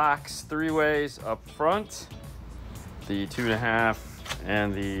Flax 3-ways up front. The 2.5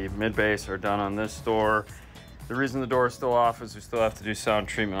 and the mid bass are done on this door. The reason the door is still off is we still have to do sound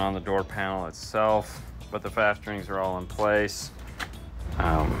treatment on the door panel itself, but the fast strings are all in place.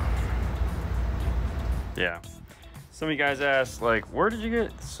 Yeah. Some of you guys asked, like, where did you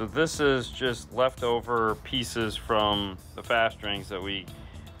get? So this is just leftover pieces from the fast strings that we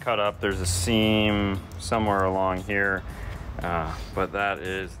cut up. There's a seam somewhere along here, but that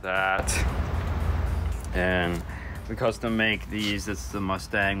is that. And we custom make these. It's the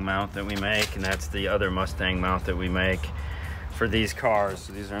Mustang mount that we make, and that's the other Mustang mount that we make for these cars.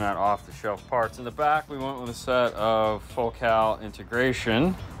 So these are not off-the-shelf parts. In the back, we went with a set of Focal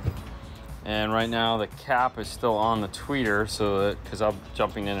integration. And right now the cap is still on the tweeter, so that, because I'm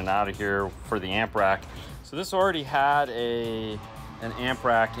jumping in and out of here for the amp rack. So this already had an amp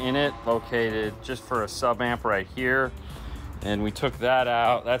rack in it, located just for a sub amp right here. And we took that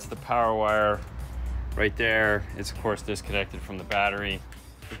out. That's the power wire right there. It's of course disconnected from the battery.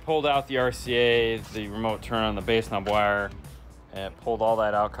 We pulled out the RCA, the remote turn on the bass knob wire, and pulled all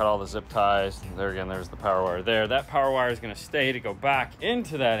that out, cut all the zip ties. There again, there's the power wire there. That power wire is gonna stay to go back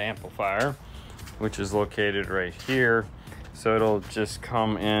into that amplifier, which is located right here. So it'll just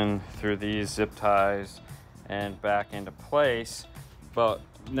come in through these zip ties and back into place. But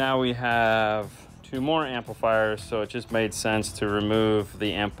now we have 2 more amplifiers, so it just made sense to remove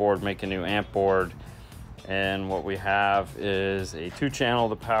the amp board, make a new amp board. And what we have is a 2-channel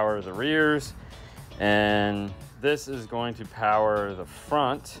to power the rears, and this is going to power the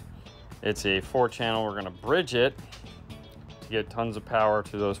front. It's a 4-channel. We're going to bridge it to get tons of power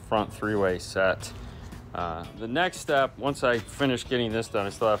to those front three-way set. The next step, once I finish getting this done, I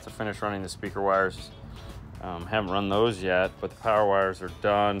still have to finish running the speaker wires. Haven't run those yet, but the power wires are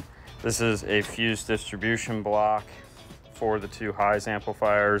done. This is a fused distribution block for the two highs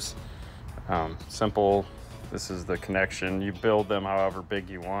amplifiers. Simple. This is the connection. You build them however big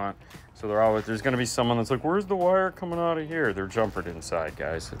you want. So there's going to be someone that's like, where's the wire coming out of here? They're jumpered inside,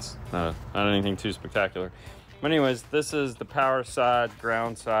 guys. It's not anything too spectacular. But anyways, this is the power side,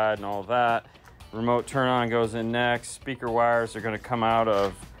 ground side, and all that. Remote turn on goes in next. Speaker wires are going to come out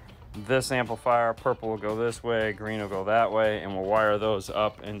of this amplifier. Purple will go this way, green will go that way, and we'll wire those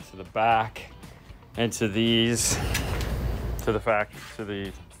up into the back, into these, to the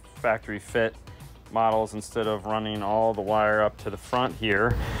factory fit models, instead of running all the wire up to the front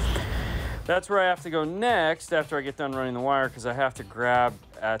here. That's where I have to go next after I get done running the wire, because I have to grab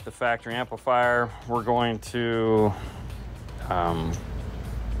at the factory amplifier. We're going to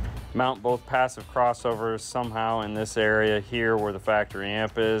mount both passive crossovers somehow in this area here where the factory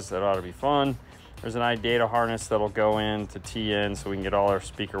amp is. That ought to be fun. There's an iData harness that'll go in to tee in so we can get all our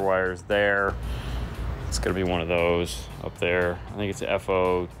speaker wires there. It's gonna be one of those up there. I think it's an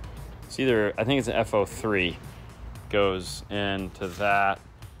FO, I think it's an FO3 goes into that.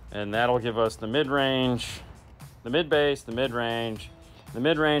 And that'll give us the mid-range, the mid-bass, the mid-range. The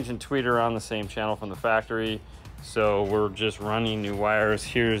mid-range and tweeter are on the same channel from the factory. So we're just running new wires.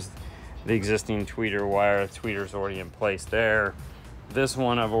 Here's the existing tweeter wire. The tweeter's already in place there. This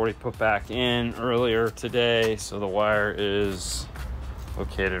one I've already put back in earlier today. So the wire is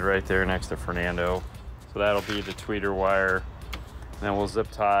located right there next to Fernando. So that'll be the tweeter wire. And then we'll zip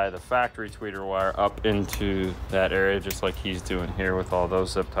tie the factory tweeter wire up into that area, just like he's doing here with all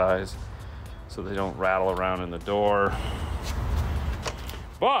those zip ties, so they don't rattle around in the door.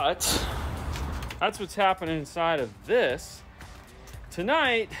 But that's what's happening inside of this.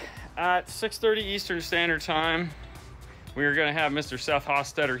 Tonight at 6:30 Eastern Standard Time, we are going to have Mr. Seth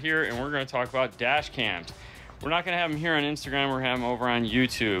Hostetter here, and we're going to talk about dash cams. We're not going to have him here on Instagram. We're going to have him over on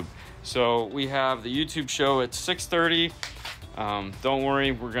YouTube. So we have the YouTube show at 6:30. Don't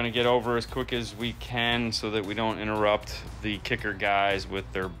worry, we're going to get over as quick as we can so that we don't interrupt the kicker guys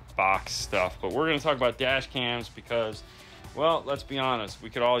with their box stuff. But we're going to talk about dash cams because, well, let's be honest, we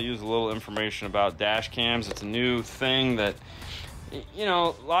could all use a little information about dash cams. It's a new thing that, you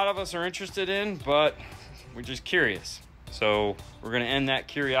know, a lot of us are interested in, but we're just curious. So we're going to end that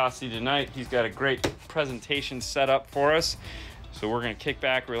curiosity tonight. He's got a great presentation set up for us. So we're going to kick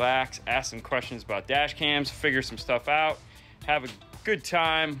back, relax, ask some questions about dash cams, figure some stuff out, have a good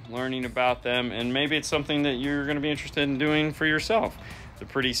time learning about them, and maybe it's something that you're going to be interested in doing for yourself. They're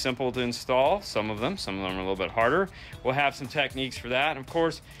pretty simple to install, some of them are a little bit harder. We'll have some techniques for that. And of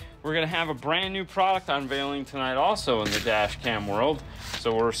course, we're going to have a brand new product unveiling tonight also in the dash cam world.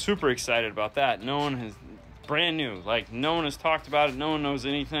 So we're super excited about that. Brand new, like no one has talked about it, no one knows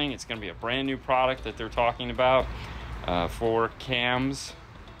anything. It's going to be a brand new product that they're talking about for cams.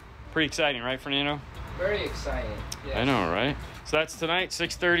 Pretty exciting, right, Fernando? Very exciting. Yes. I know, right? So that's tonight,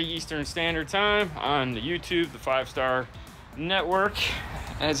 6:30 Eastern Standard Time on the YouTube, the 5-Star Network,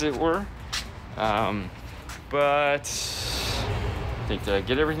 as it were. But I think, did I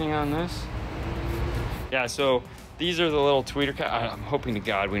get everything on this? Yeah, so these are the little tweeter caps. I'm hoping to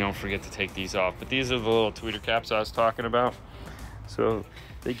God we don't forget to take these off, but these are the little tweeter caps I was talking about. So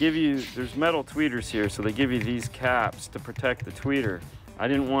they give you, there's metal tweeters here, so they give you these caps to protect the tweeter. I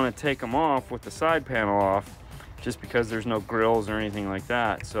didn't want to take them off with the side panel off just because there's no grills or anything like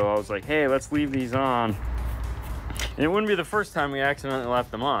that. So I was like, hey, let's leave these on. And it wouldn't be the first time we accidentally left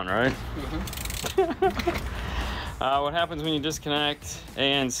them on, right? Mm-hmm. What happens when you disconnect A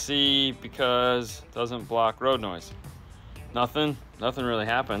and C because it doesn't block road noise? Nothing really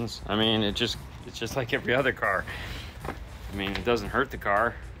happens. I mean, it's just like every other car. I mean, it doesn't hurt the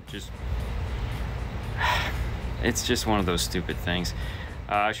car. It's just one of those stupid things.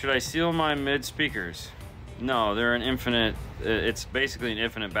 Should I seal my mid speakers? No, they're an infinite, it's basically an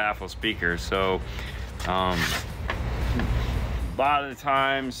infinite baffle speaker. So a lot of the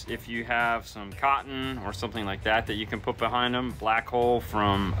times if you have some cotton or something like that you can put behind them, black hole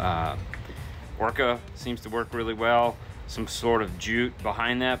from Orca seems to work really well, some sort of jute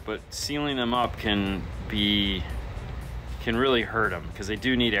behind that, but sealing them up can really hurt them because they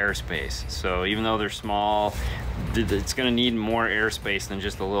do need airspace. So even though they're small, it's going to need more airspace than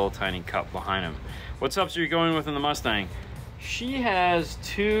just a little tiny cup behind them. What subs are you going with in the Mustang? She has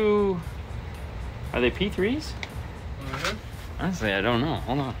two, are they P3s? Mm-hmm. Honestly, I don't know.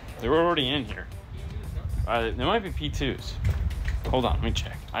 Hold on. They were already in here. They might be P2s. Hold on, let me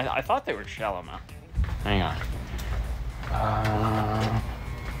check. I thought they were shallow mount. Hang on.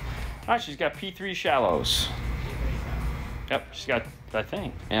 She's got P3 shallows. Yep, she's got that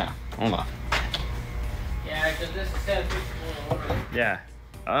thing. Yeah, hold on. Yeah, because this is 754. Yeah.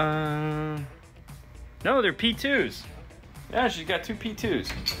 No, they're P2s. Yeah, she's got 2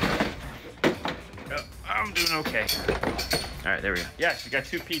 P2s. I'm doing okay. All right, there we go. Yeah, she's got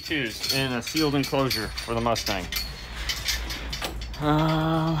 2 P2s in a sealed enclosure for the Mustang.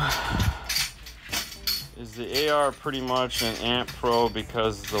 Is the AR pretty much an Amp Pro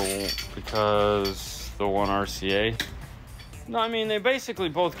because the one RCA? No, I mean, they basically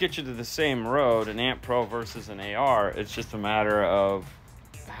both get you to the same road, an Amp Pro versus an AR. It's just a matter of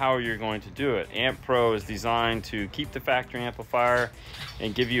how you're going to do it. Amp Pro is designed to keep the factory amplifier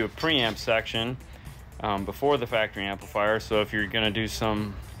and give you a preamp section before the factory amplifier. So if you're going to do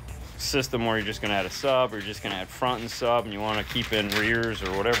some system where you're just going to add a sub, or you're just going to add front and sub, and you want to keep in rears or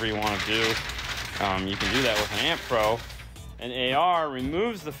whatever you want to do, you can do that with an Amp Pro. An AR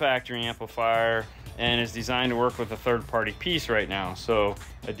removes the factory amplifier and is designed to work with a third-party piece right now. So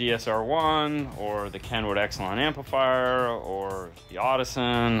a DSR1 or the Kenwood Exelon amplifier or the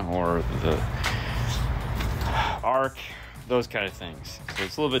Audison or the ARC, those kind of things. So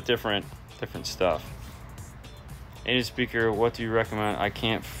it's a little bit different stuff. A speaker, what do you recommend? I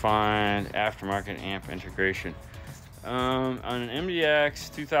can't find aftermarket amp integration. On an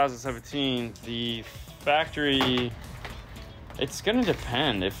MDX 2017, the factory, it's going to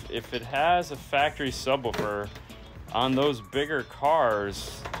depend. If it has a factory subwoofer on those bigger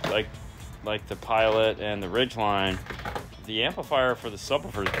cars, like the Pilot and the Ridgeline, the amplifier for the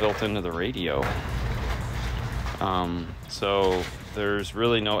subwoofer is built into the radio. So there's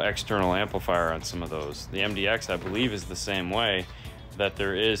really no external amplifier on some of those. The MDX, I believe, is the same way, that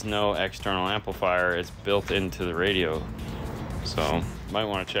there is no external amplifier. It's built into the radio. So might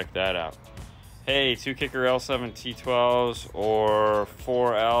want to check that out. Hey, 2-kicker L7 T12s or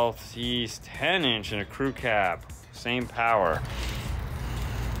 4LTs 10-inch in a crew cab. Same power.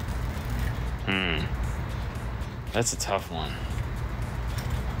 That's a tough one.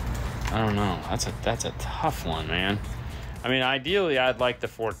 I don't know. That's a tough one, man. I mean, ideally, I'd like the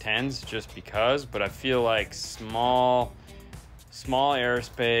 410s just because, but I feel like small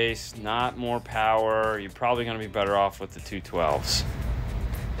airspace, not more power. You're probably going to be better off with the 212s.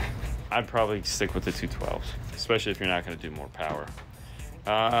 I'd probably stick with the 212s, especially if you're not going to do more power.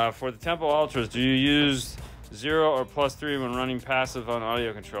 For the Tempo Ultras, do you use 0 or +3 when running passive on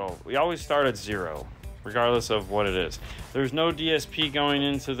audio control? We always start at 0, regardless of what it is. There's no DSP going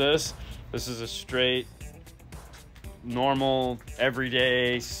into this. This is a straight, normal,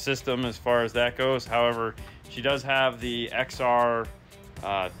 everyday system as far as that goes. However, she does have the XR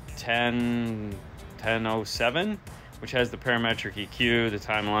 1007, which has the parametric EQ, the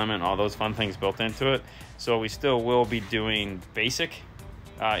time alignment, all those fun things built into it. So we still will be doing basic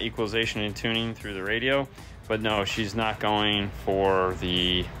equalization and tuning through the radio. But no, she's not going for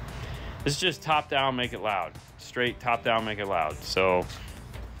the... It's just top down, make it loud. Straight top down, make it loud. So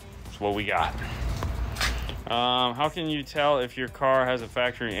that's what we got. How can you tell if your car has a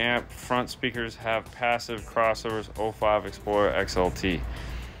factory amp? Front speakers have passive crossovers, 05 Explorer XLT.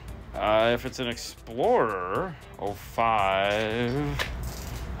 If it's an Explorer 05,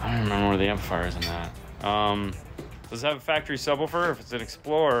 I don't remember where the amplifier is in that. Does it have a factory subwoofer? If it's an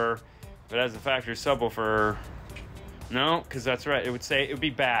Explorer, if it has a factory subwoofer, no, because that's right. It would be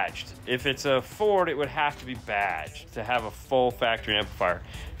badged. If it's a Ford, it would have to be badged to have a full factory amplifier.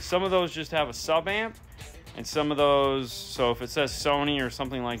 Some of those just have a sub amp. And some of those, so if it says Sony or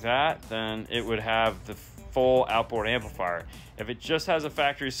something like that, then it would have the full outboard amplifier. If it just has a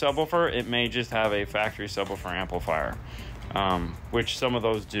factory subwoofer, it may just have a factory subwoofer amplifier, which some of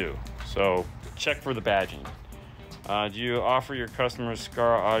those do. So check for the badging. Do you offer your customers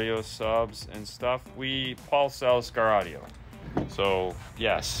Scar Audio subs and stuff? Paul sells Scar Audio. So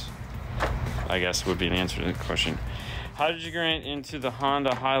yes, I guess would be an answer to the question. How did you get into the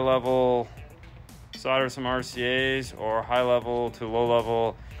Honda high level solder some RCAs, or high level to low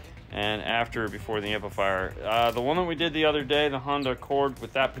level and after before the amplifier? The one that we did the other day, the Honda Accord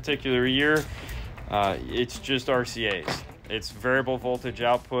with that particular year, it's just RCAs. It's variable voltage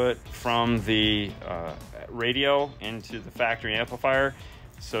output from the radio into the factory amplifier.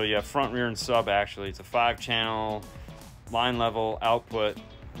 So you have front, rear, and sub actually. It's a 5-channel line level output.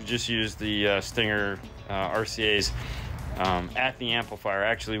 We just use the Stinger RCAs at the amplifier.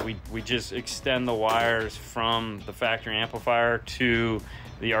 Actually, we just extend the wires from the factory amplifier to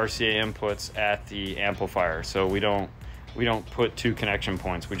the RCA inputs at the amplifier. So we don't put 2 connection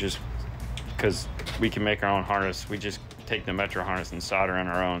points. We just, because we can make our own harness, we just take the Metro harness and solder in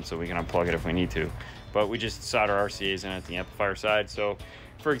our own, so we can unplug it if we need to. but we just solder RCAs in at the amplifier side. So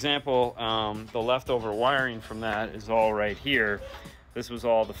for example, the leftover wiring from that is all right here. This was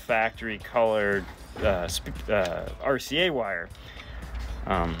all the factory colored RCA wire.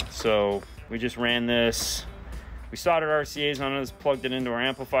 So we just ran this, we soldered RCAs on this, plugged it into our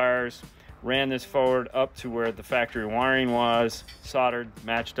amplifiers, ran this forward up to where the factory wiring was, soldered,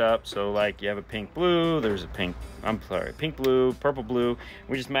 matched up. So like you have a pink blue, there's a pink, pink blue, purple blue.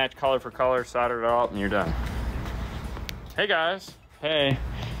 We just match color for color, solder it all up, and you're done. Hey guys, hey.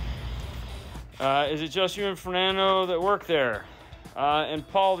 Is it just you and Fernando that work there? And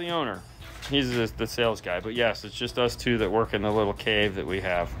Paul, the owner. He's the sales guy, but yes, it's just us two that work in the little cave that we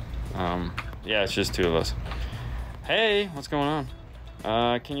have. Yeah, it's just two of us. Hey, what's going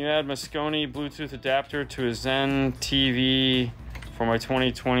on? Can you add Moscone Bluetooth adapter to a Zen TV for my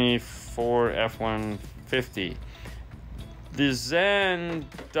 2024 F-150? The Zen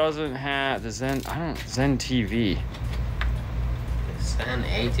doesn't have, Zen TV. Zen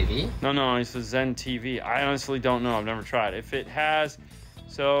ATV? No, it's the Zen TV. I honestly don't know. I've never tried. If it has,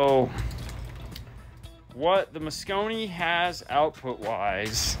 so what the Moscone has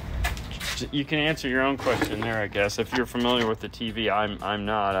output-wise, you can answer your own question there, I guess. If you're familiar with the TV, I'm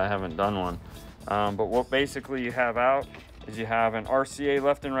not. I haven't done one. But what basically you have out is you have an RCA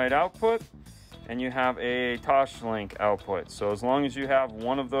left and right output, and you have a Toshlink output. So as long as you have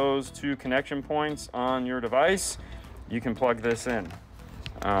one of those two connection points on your device, you can plug this in.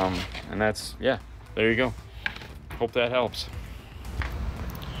 And that's, yeah, there you go. Hope that helps.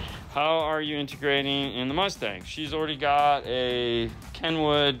 How are you integrating in the Mustang? She's already got a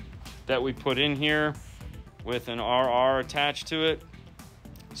Kenwood that we put in here with an RR attached to it.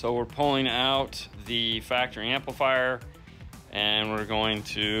 So we're pulling out the factory amplifier, and we're going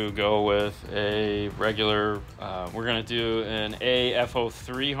to go with a regular, we're gonna do an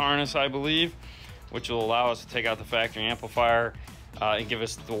AFO3 harness, I believe, which will allow us to take out the factory amplifier and give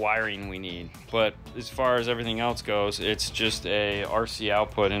us the wiring we need. But as far as everything else goes, it's just a RC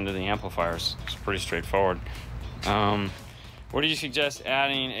output into the amplifiers. It's pretty straightforward. What do you suggest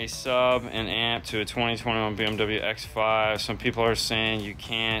adding a sub and amp to a 2021 BMW X5? Some people are saying you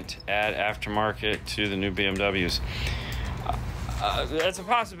can't add aftermarket to the new BMWs. That's a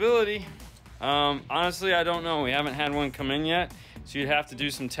possibility. Honestly, I don't know. We haven't had one come in yet, so you'd have to do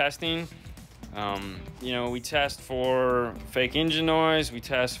some testing. You know, we test for fake engine noise, we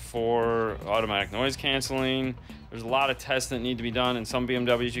test for automatic noise canceling. There's a lot of tests that need to be done. In some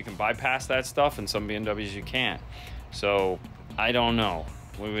BMWs you can bypass that stuff, and some BMWs you can't. So I don't know.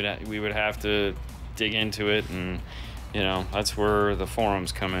 We would have to dig into it, and you know, that's where the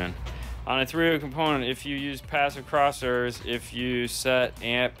forums come in. On a 3-way component, if you use passive crosshairs, if you set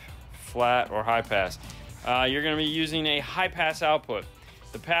amp flat or high pass, you're going to be using a high pass output.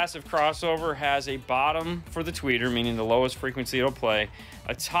 The passive crossover has a bottom for the tweeter, meaning the lowest frequency it'll play,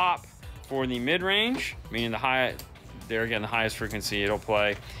 a top for the mid-range, meaning the highest frequency it'll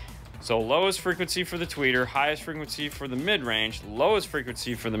play. So lowest frequency for the tweeter, highest frequency for the mid-range, lowest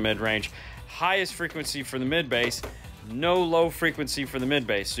frequency for the mid-range, highest frequency for the mid-bass, no low frequency for the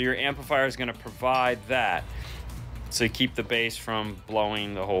mid-bass. So your amplifier is going to provide that to keep the bass from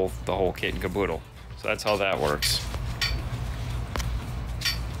blowing the whole kit and caboodle. So that's how that works.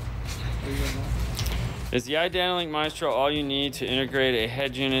 Is the iDynalink Maestro all you need to integrate a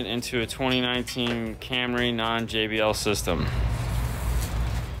head unit into a 2019 Camry non-JBL system?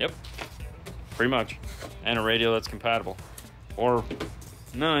 Yep, pretty much. And a radio that's compatible. Or,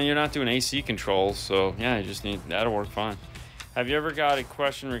 no, you're not doing AC controls, so yeah, you just need, that'll work fine. Have you ever got a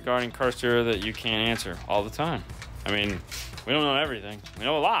question regarding car stereo that you can't answer? All the time. I mean, we don't know everything. We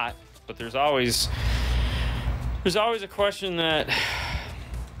know a lot, but there's always a question that,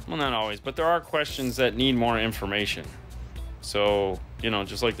 well, not always, but there are questions that need more information. So, you know,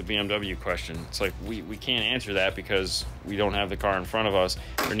 just like the BMW question, it's like we can't answer that because we don't have the car in front of us.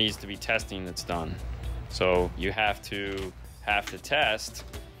 There needs to be testing that's done. So you have to test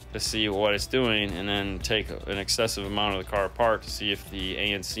to see what it's doing, and then take an excessive amount of the car apart to see if the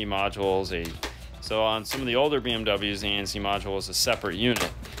ANC module is so on some of the older BMWs, the ANC module is a separate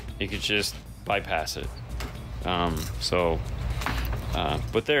unit. You could just bypass it.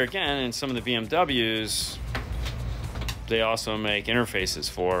 But there again, in some of the BMWs, they also make interfaces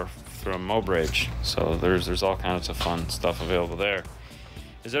from Mobridge. So there's all kinds of fun stuff available there.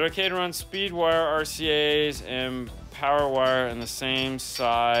 Is it okay to run speed wire RCAs and power wire in the same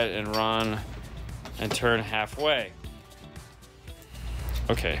side and run and turn halfway?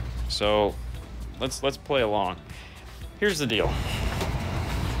 Okay, so let's play along. Here's the deal.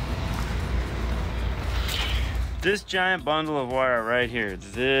 This giant bundle of wire right here,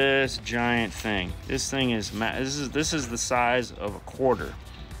 this giant thing. This thing is, this is the size of a quarter.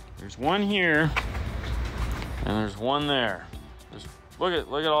 There's one here, and there's one there. Look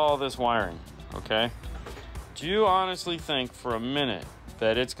at all this wiring, okay? Do you honestly think for a minute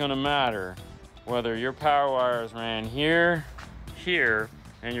that it's gonna matter whether your power wires ran here, here,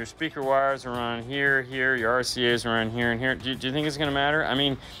 and your speaker wires are on here, here, your RCAs are on here and here? Do you think it's gonna matter? I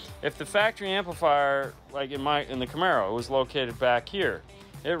mean, if the factory amplifier, like in the Camaro, was located back here,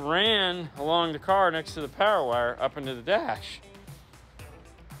 it ran along the car next to the power wire up into the dash.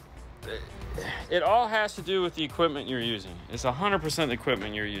 It all has to do with the equipment you're using. It's 100% the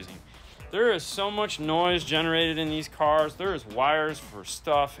equipment you're using. There is so much noise generated in these cars. There is wires for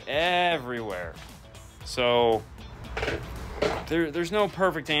stuff everywhere. So there's no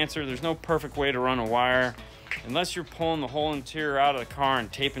perfect answer. There's no perfect way to run a wire. Unless you're pulling the whole interior out of the car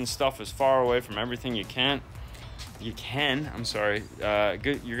and taping stuff as far away from everything you can, I'm sorry,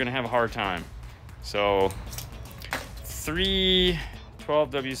 you're gonna have a hard time. So 3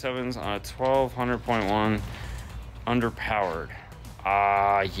 12W7s on a 1200.1 underpowered.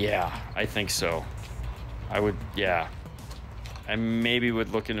 Yeah, I think so. Yeah. I maybe would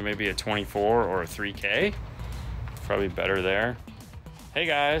look into maybe a 24 or a 3K. Probably better there. Hey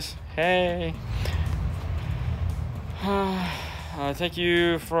guys, hey. Thank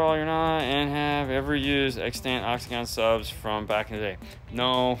you for all you're not and have ever used extant Octagon subs from back in the day.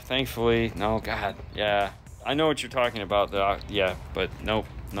 No, thankfully, no, God, yeah. I know what you're talking about, yeah, but nope,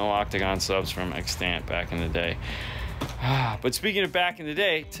 no Octagon subs from extant back in the day. But speaking of back in the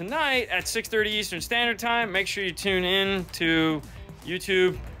day, tonight at 6:30 Eastern Standard Time, make sure you tune in to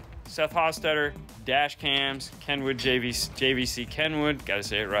YouTube, Seth Hostetter, Dash Cams, Kenwood, JVC Kenwood, gotta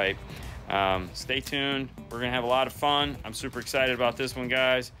say it right. Stay tuned. We're gonna have a lot of fun. I'm super excited about this one,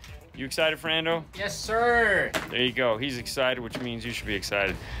 guys. You excited, Fernando? Yes, sir. There you go. He's excited, which means you should be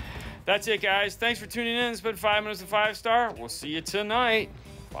excited. That's it, guys. Thanks for tuning in. It's been 5 minutes of 5-star. We'll see you tonight.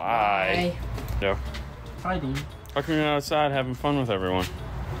 Bye. Yo. Hi, Dean. How come you're not outside having fun with everyone?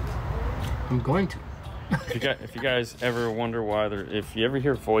 I'm going to. If you guys ever wonder why if you ever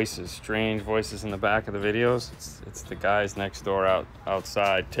hear voices, strange voices in the back of the videos, it's the guys next door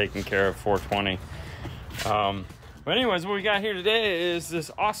outside taking care of 420. But anyways, what we got here today is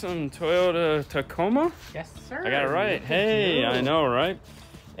this awesome Toyota Tacoma. Yes, sir. I got it right. Hey, I know, right?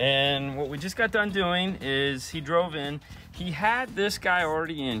 And what we just got done doing is he drove in. He had this guy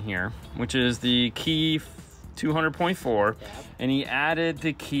already in here, which is the Key 200.4, and he added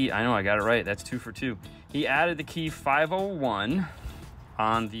the Key, I know I got it right, that's 2 for 2. He added the Key 501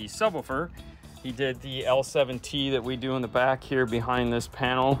 on the subwoofer. He did the L7T that we do in the back here behind this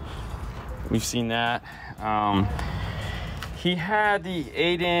panel. We've seen that. He had the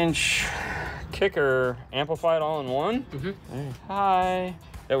 8-inch kicker amplified all in one. Hey, hi.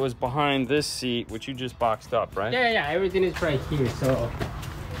 That was behind this seat, which you just boxed up, right? Yeah, everything is right here, so.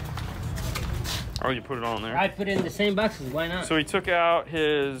 Oh, you put it all in there? I put it in the same boxes, why not? So he took out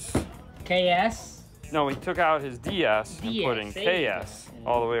his... KS? No, he took out his DS and put in KS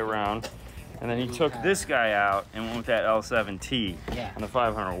all the way around. And then he took this guy out and went with that L7T on the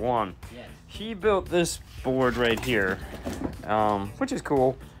 501. Yes. He built this board right here, which is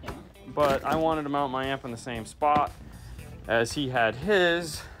cool. But I wanted to mount my amp in the same spot as he had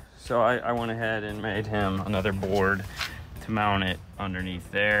his, so I went ahead and made him another board to mount it underneath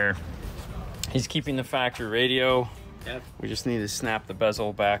there. He's keeping the factory radio. Yep. We just need to snap the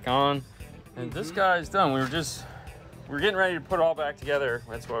bezel back on. And this guy's done. We're getting ready to put it all back together.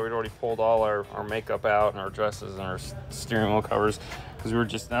 That's why we'd already pulled all our makeup out and our dresses and our steering wheel covers. Because we were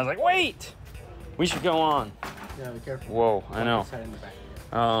just, and I was like, wait! We should go on. Yeah, be careful. Whoa, I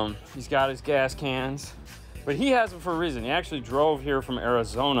know. He's got his gas cans. But he has them for a reason. He actually drove here from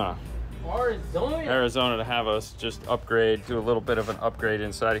Arizona. Arizona to have us just upgrade, do a little bit of an upgrade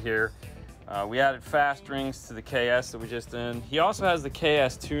inside of here. We added fast rings to the KS that we just did. He also has the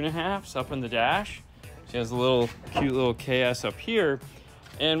KS 2.5s up in the dash. She has a little cute little KS up here.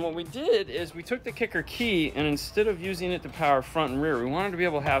 And what we did is we took the kicker key, and instead of using it to power front and rear, we wanted to be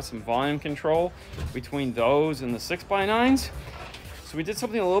able to have some volume control between those and the 6x9s. So we did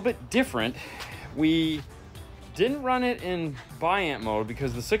something a little bit different. We didn't run it in bi-amp mode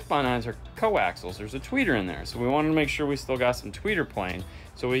because the 6x9s are coaxials. There's a tweeter in there. So we wanted to make sure we still got some tweeter playing.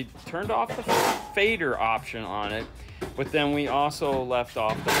 So we turned off the fader option on it, but then we also left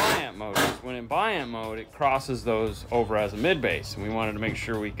off the bi-amp mode. When in bi-amp mode, it crosses those over as a mid-bass. And we wanted to make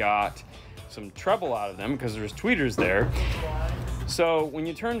sure we got some treble out of them because there's tweeters there. So when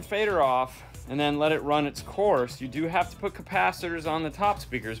you turn the fader off and then let it run its course. You do have to put capacitors on the top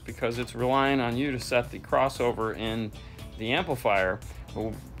speakers because it's relying on you to set the crossover in the amplifier.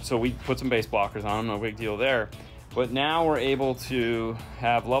 So we put some bass blockers on them, no big deal there. But now we're able to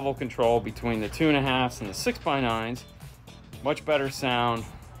have level control between the 2.5s and the 6x9s. Much better sound,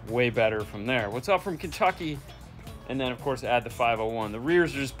 way better from there. What's up from Kentucky? And then of course add the 501. The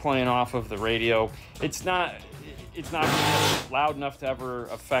rears are just playing off of the radio. It's not loud enough to ever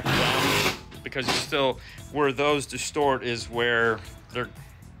affect them, because you still, where those distort is where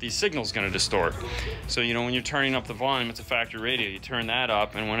the signal's going to distort. So, you know, when you're turning up the volume, it's a factory radio. You turn that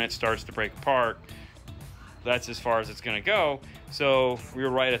up, and when it starts to break apart, that's as far as it's going to go. So we were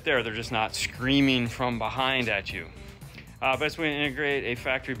right at there. They're just not screaming from behind at you. Best way to integrate a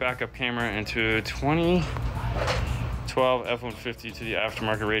factory backup camera into a 2012 F-150 to the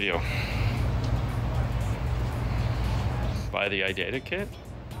aftermarket radio. Buy the iData kit.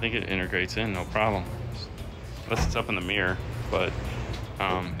 I think it integrates in, no problem. Unless it's up in the mirror, but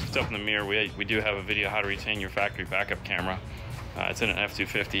if it's up in the mirror, we do have a video how to retain your factory backup camera. It's in an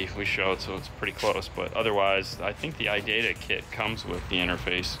F-250 we showed, so it's pretty close, but otherwise I think the iData kit comes with the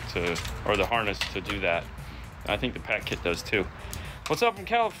interface or the harness to do that. I think the pack kit does too. What's up in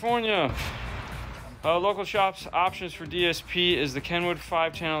California? Local shops options for DSP is the Kenwood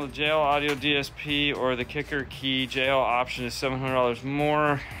 5-channel JL Audio DSP, or the Kicker Key JL option is $700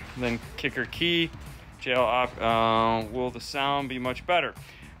 more than Kicker Key. Will the sound be much better?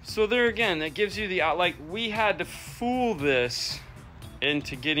 So there again, that gives you the, like, we had to fool this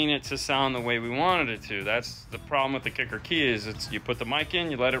into getting it to sound the way we wanted it to. That's the problem with the Kicker Key, is you put the mic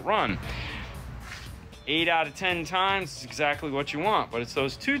in, you let it run. 8 out of 10 times is exactly what you want, but it's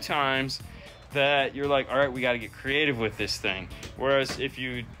those 2 times that you're like, all right, we got to get creative with this thing. Whereas if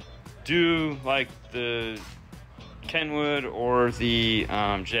you do like the Kenwood or the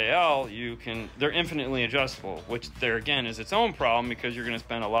JL, they're infinitely adjustable, which there again is its own problem, because you're going to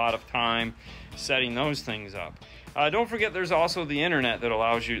spend a lot of time setting those things up. Don't forget there's also the internet that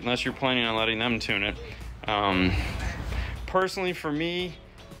allows you, unless you're planning on letting them tune it. Personally, for me,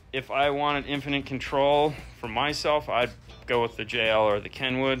 if I wanted infinite control for myself, I'd go with the JL or the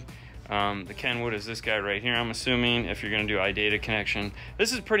Kenwood. The Kenwood is this guy right here, I'm assuming, if you're going to do iData connection.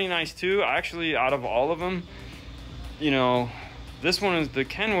 This is pretty nice too. Actually, out of all of them, you know, this one is, the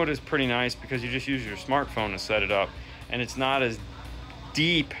Kenwood is pretty nice because you just use your smartphone to set it up, and it's not as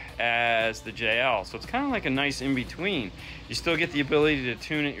deep as the JL. So it's kind of like a nice in-between. You still get the ability to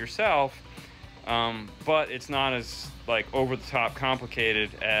tune it yourself, but it's not as like over-the-top complicated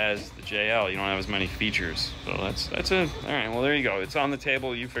as the JL. You don't have as many features. So that's it. All right, well, there you go. It's on the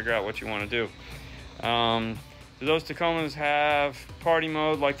table. You figure out what you want to do. Do those Tacomas have party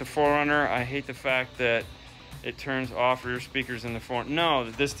mode like the 4Runner? I hate the fact that it turns off rear speakers in the 4.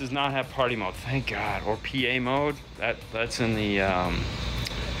 No, this does not have party mode, thank God. Or PA mode. That's in the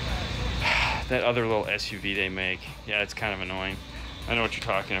that other little SUV they make. Yeah, it's kind of annoying. I know what you're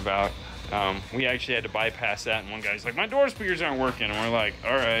talking about. We actually had to bypass that, and one guy's like, my door speakers aren't working, and we're like,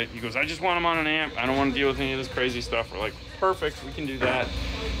 all right. He goes, I just want them on an amp. I don't want to deal with any of this crazy stuff. We're like, perfect, we can do that.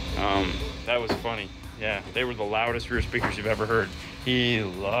 That was funny. Yeah, they were the loudest rear speakers you've ever heard. He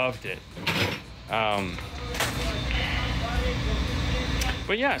loved it.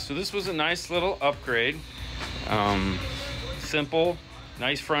 But yeah, so this was a nice little upgrade. Simple,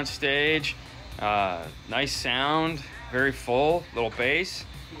 nice front stage, nice sound, very full, little bass.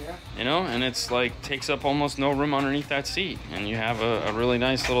 Yeah. You know, and it's like takes up almost no room underneath that seat, and you have a really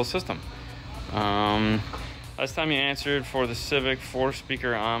nice little system. Last time you answered for the Civic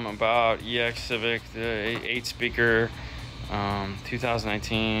 4-speaker, I'm about EX Civic, the 8-speaker,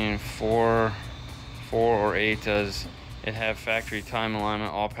 2019 4 or 8. Does it have factory time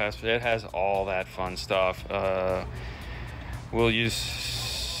alignment, all pass? It has all that fun stuff. We'll use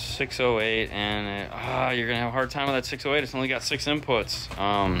 608, and you're gonna have a hard time with that 608. It's only got 6 inputs.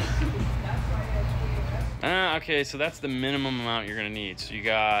 Okay, so that's the minimum amount you're gonna need. So you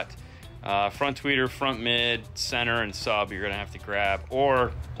got front tweeter, front mid, center, and sub. You're gonna have to grab,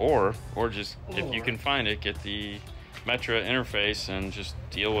 or just, if you can find it, get the Metra interface and just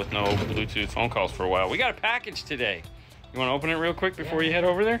deal with no Bluetooth phone calls for a while. We got a package today. You want to open it real quick before you head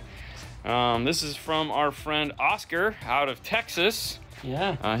over there? This is from our friend Oscar out of Texas.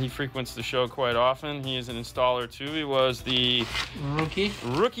 Yeah. He frequents the show quite often. He is an installer too. He was the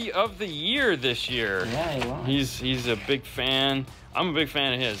rookie of the year this year. Yeah, he was. He's a big fan. I'm a big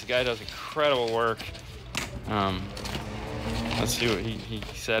fan of his. The guy does incredible work. Let's see what he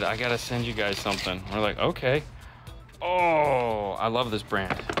said. I gotta send you guys something. We're like, okay. Oh, I love this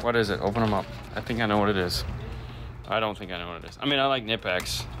brand. What is it? Open them up. I think I know what it is. I don't think I know what it is. I mean, I like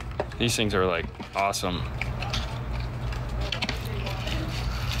Nipex. These things are like awesome.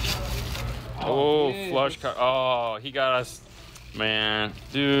 Oh, flush cut. Oh, he got us, man,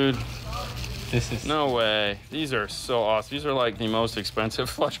 dude. This is no way. These are so awesome. These are like the most expensive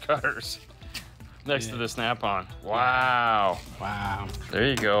flush cutters next to the Snap-on. Wow. Wow. There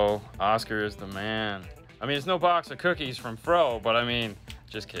you go. Oscar is the man. I mean, it's no box of cookies from Fro, but I mean,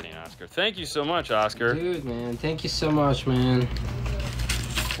 just kidding, Oscar. Thank you so much, Oscar. Dude, man, thank you so much, man.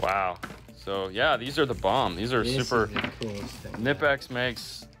 Wow. So yeah, these are the bomb. These are super. Is the coolest thing.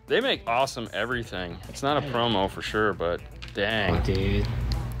 Nipex they make awesome everything. It's not a promo for sure, but dang. Oh, dude.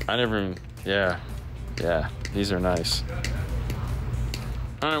 I never even, yeah, these are nice.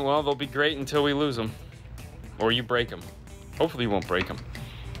 All right, well, they'll be great until we lose them, or you break them. Hopefully you won't break them,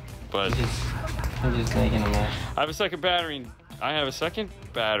 but. I'm just making them up. I have a second battery.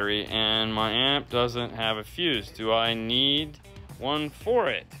 And my amp doesn't have a fuse. Do I need one for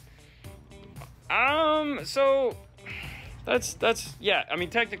it? So that's yeah. I mean,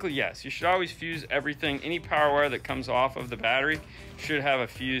 technically yes. You should always fuse everything. Any power wire that comes off of the battery should have a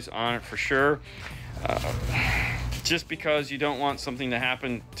fuse on it for sure. Just because you don't want something to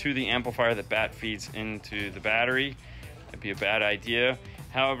happen to the amplifier that bat feeds into the battery, that'd be a bad idea.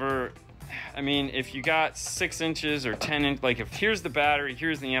 However, I mean, if you got 6 inches or 10 inch, like if here's the battery,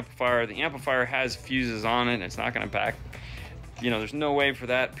 here's the amplifier has fuses on it, and it's not gonna back, there's no way for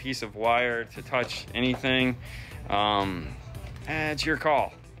that piece of wire to touch anything. It's your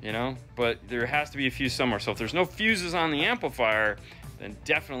call, but there has to be a fuse somewhere. So if there's no fuses on the amplifier, then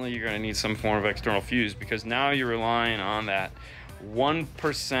definitely you're gonna need some form of external fuse, because now you're relying on that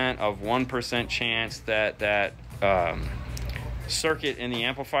 1% of 1% chance that circuit in the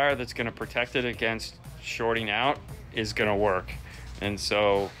amplifier that's going to protect it against shorting out is going to work. And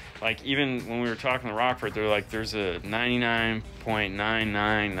so, like, even when we were talking to Rockford, they're like, there's a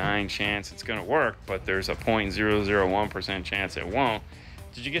 99.999 chance it's going to work, but there's a 0.001% chance it won't.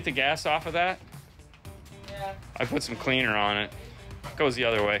 Did you get the gas off of that? Yeah. I put some cleaner on it. It goes the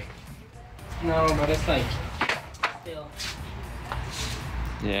other way. No, but it's like still.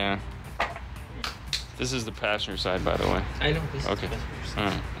 Yeah. This is the passenger side, by the way. I know this. Okay. All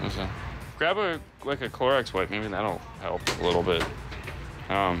right. Okay. Grab a Clorox wipe. Maybe that'll help a little bit.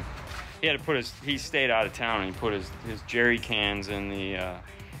 He had to put he stayed out of town, and he put his jerry cans in the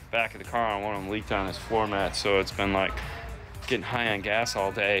back of the car, and one of them leaked on his floor mat. So it's been like getting high on gas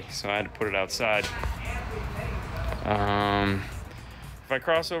all day. So I had to put it outside. If I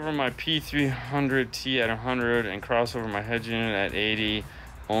cross over my P300T at 100 and cross over my head unit at 80.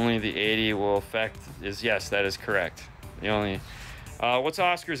 Only the 80 will affect yes, that is correct. The only, what's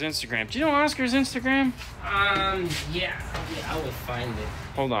Oscar's Instagram? Do you know Oscar's Instagram? Yeah, I would find it.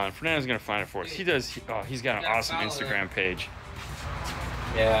 Hold on, Fernando's gonna find it for us. He's got an awesome Instagram page.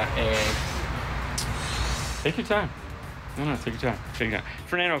 Yeah, and take your time. No, take your time. Take your time.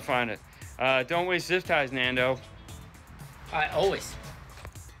 Fernando will find it. Don't waste zip ties, Nando. I always.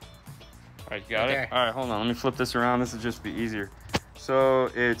 All right, you got Right it? there. All right, hold on. Let me flip this around. This will just be easier. So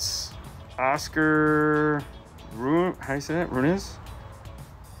it's Oscar how do you say that? Ruiz?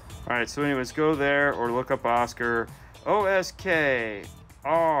 All right, so anyways, go there or look up Oscar. OSKR.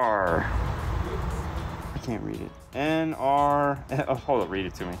 I can't read it. NR. Oh, hold up, read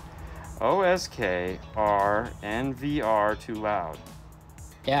it to me. OSKRNVR too loud.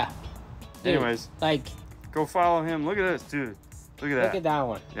 Yeah. Dude, Anyways, like, go follow him. Look at this, dude. Look at that. look at that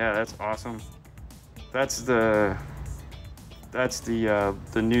one. Yeah, that's awesome. That's the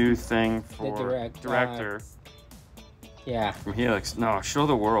new thing for director Yeah. from Helix. No, show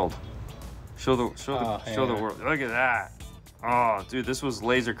the world. Show the world. Look at that. Oh, dude, this was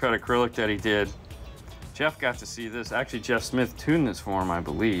laser cut acrylic that he did. Jeff got to see this. Actually, Jeff Smith tuned this for him, I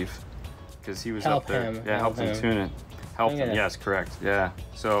believe, because he was up there. Yeah, helped him tune it. Helped him. Yes, correct. Yeah.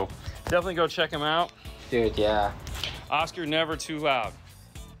 So definitely go check him out. Dude, yeah. Oscar never too loud.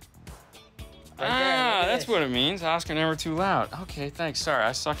 Right That's what it means. Oscar never too loud. Okay, thanks. Sorry,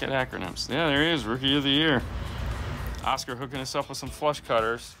 I suck at acronyms. Yeah, there he is, Rookie of the Year. Oscar hooking us up with some flush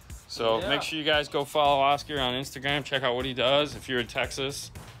cutters. So make sure you guys go follow Oscar on Instagram. Check out what he does. If you're in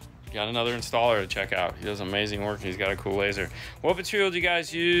Texas, you got another installer to check out. He does amazing work. He's got a cool laser. What material do you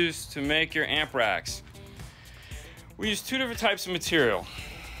guys use to make your amp racks? We use 2 different types of material.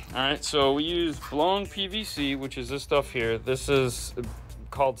 All right, so we use blown PVC, which is this stuff here. This is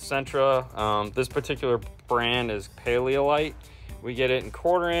called Centra. This particular brand is Paleolite. We get it in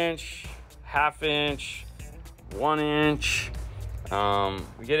 1/4 inch, 1/2 inch, 1 inch.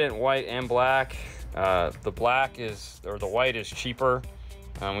 We get it in white and black. The black the white is cheaper.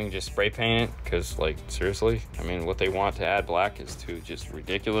 We can just spray paint it, because, like, seriously, I mean, what they want to add black is too just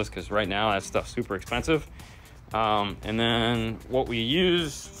ridiculous, because right now that stuff's super expensive. And then what we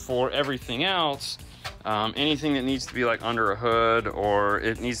use for everything else, anything that needs to be like under a hood, or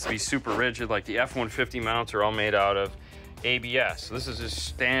it needs to be super rigid, like the F-150 mounts are all made out of ABS. So this is just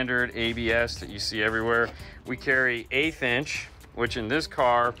standard ABS that you see everywhere. We carry 1/8 inch, which in this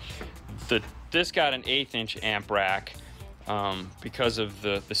car, this got an 1/8 inch amp rack. Because of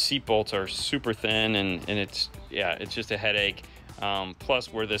the seat bolts are super thin, and it's just a headache.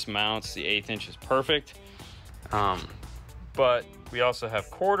 Plus where this mounts, the 1/8 inch is perfect. But we also have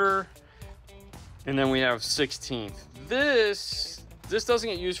 1/4, and then we have 1/16. This doesn't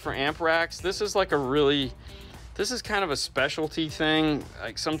get used for amp racks. This is kind of a specialty thing.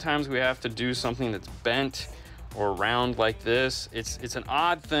 Like sometimes we have to do something that's bent or round like this. It's an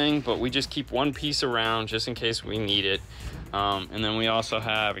odd thing, but we just keep one piece around just in case we need it. And then we also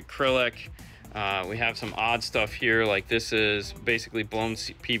have acrylic. We have some odd stuff here, like this is basically blown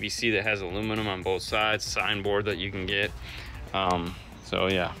PVC that has aluminum on both sides, signboard that you can get. So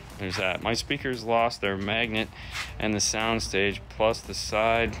yeah, there's that. My speakers lost their magnet and the sound stage, plus the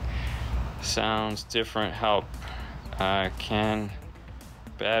side sounds different. Help. Can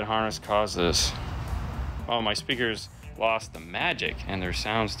bad harness cause this? Oh, my speakers lost the magic and their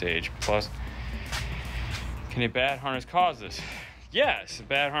sound stage, plus can a bad harness cause this? Yes, a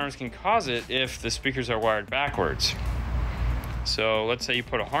bad harness can cause it if the speakers are wired backwards. So let's say you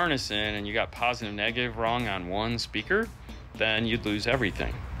put a harness in and you got positive negative wrong on one speaker, then you'd lose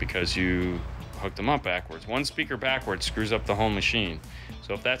everything because you hooked them up backwards. One speaker backwards screws up the whole machine.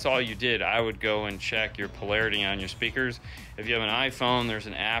 So if that's all you did, I would go and check your polarity on your speakers. If you have an iPhone, there's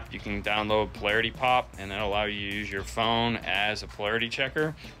an app you can download, Polarity Pop, and that'll allow you to use your phone as a polarity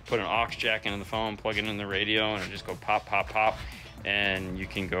checker. Put an aux jack into the phone, plug it in the radio, and it'll just go pop, pop, pop. And you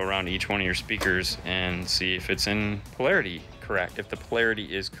can go around to each one of your speakers and see if it's in polarity correct, if the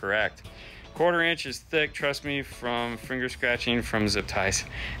polarity is correct. 1/4 inch is thick, trust me, from finger scratching from zip ties.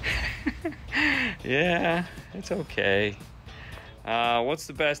 Yeah, it's okay. What's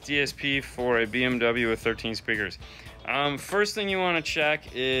the best DSP for a BMW with 13 speakers? First thing you want to check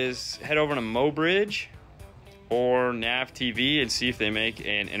is head over to Mobridge or Nav TV and see if they make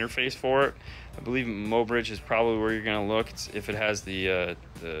an interface for it. I believe Mobridge is probably where you're going to look if it has the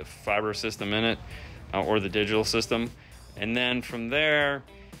fiber system in it, or the digital system. And then from there,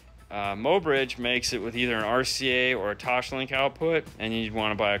 Mobridge makes it with either an RCA or a Toshlink output, and you'd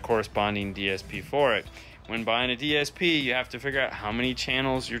want to buy a corresponding DSP for it. When buying a DSP, you have to figure out how many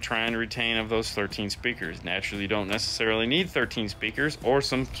channels you're trying to retain of those 13 speakers. Naturally, you don't necessarily need 13 speakers, or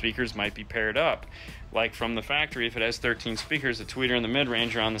some speakers might be paired up. Like from the factory, if it has 13 speakers, the tweeter and the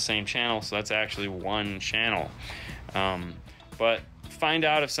mid-range are on the same channel, so that's actually one channel. But find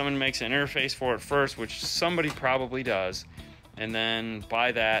out if someone makes an interface for it first, which somebody probably does, and then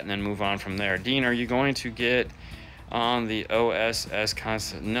buy that and then move on from there. Dean, are you going to get on the OSS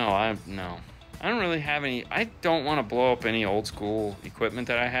constant? No. I don't really have any. I don't want to blow up any old school equipment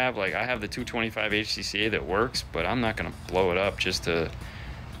that I have. Like I have the 225 HCCA that works, but I'm not going to blow it up just to,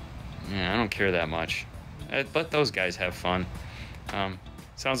 I don't care that much. Let those guys have fun.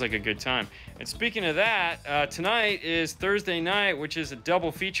 Sounds like a good time. And speaking of that, tonight is Thursday night, which is a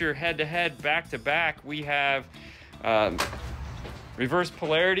double feature, head-to-head, back-to-back. We have reverse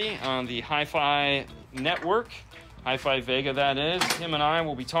polarity on the Hi-Fi network, Hi-Fi Vega that is. Him and I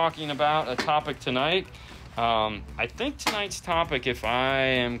will be talking about a topic tonight. I think tonight's topic, if I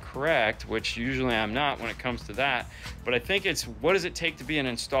am correct, which usually I'm not when it comes to that, but I think it's what does it take to be an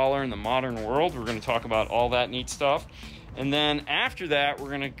installer in the modern world. We're going to talk about all that neat stuff. And then after that,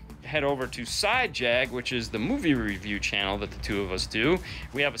 we're going to head over to SideJag, which is the movie review channel that the two of us do.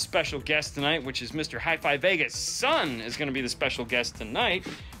 We have a special guest tonight, which is Mr. Hi-Fi Vega's son is going to be the special guest tonight.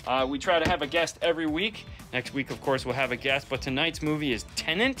 We try to have a guest every week. Next week, of course, we'll have a guest, but tonight's movie is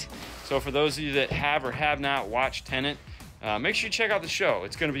Tenet. So for those of you that have or have not watched Tenet, make sure you check out the show.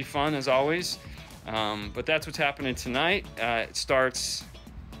 It's going to be fun, as always. But that's what's happening tonight. It starts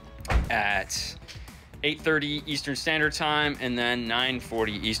at 8:30 Eastern Standard Time, and then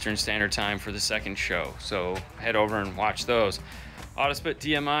 9:40 Eastern Standard Time for the second show. So head over and watch those. Audisbit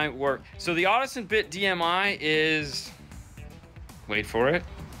DMI work. So the Audisbit DMI is, wait for it,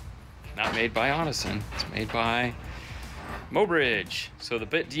 not made by Audison. It's made by Mobridge. So the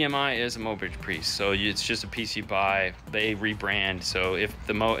Bit DMI is a Mobridge piece. So it's just a PC buy. They rebrand. So if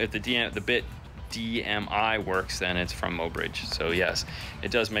the Bit DMI works, then it's from Mobridge. So yes, it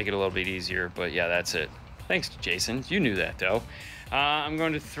does make it a little bit easier, but yeah, that's it. Thanks, Jason. You knew that though. I'm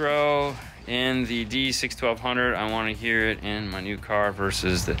going to throw in the D61200. I want to hear it in my new car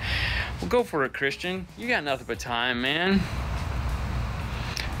versus the... Well, go for it, Christian. You got nothing but time, man.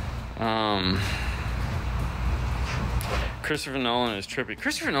 Christopher Nolan is trippy.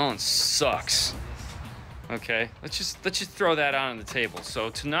 Christopher Nolan sucks. Okay, let's just throw that out on the table. So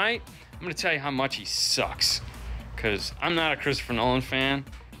tonight, I'm gonna tell you how much he sucks, because I'm not a Christopher Nolan fan.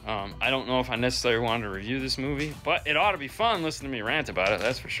 I don't know if I necessarily wanted to review this movie, but it ought to be fun listening to me rant about it,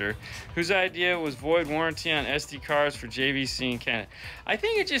 that's for sure. Whose idea was void warranty on SD cards for JVC in Canada? I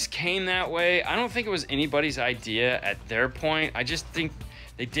think it just came that way. I don't think it was anybody's idea at their point. I just think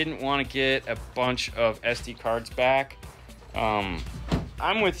they didn't want to get a bunch of SD cards back.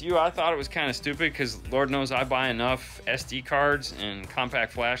 I'm with you. I thought it was kind of stupid because Lord knows I buy enough SD cards and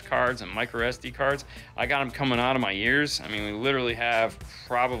compact flash cards and micro SD cards. I got them coming out of my ears. I mean, we literally have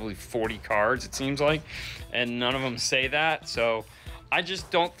probably 40 cards, it seems like, and none of them say that. So I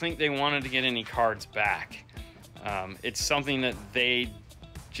just don't think they wanted to get any cards back. It's something that they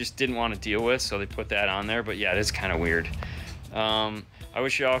just didn't want to deal with, so they put that on there. But yeah, it is kind of weird. I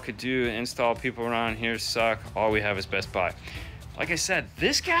wish y'all could do install. People around here suck. All we have is Best Buy. Like I said,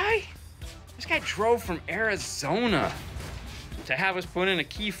 this guy drove from Arizona to have us put in a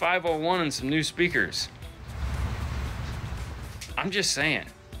Key 501 and some new speakers. I'm just saying,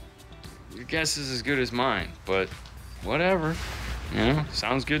 your guess is as good as mine, but whatever. You know,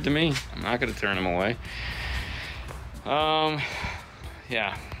 sounds good to me. I'm not gonna turn him away.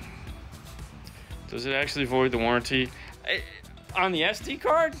 Yeah. Does it actually void the warranty? On the SD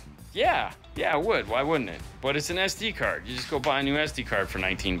card? Yeah, it would. Why wouldn't it? But it's an SD card. You just go buy a new SD card for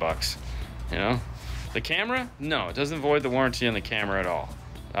 19 bucks. You know? The camera? No, it doesn't void the warranty on the camera at all.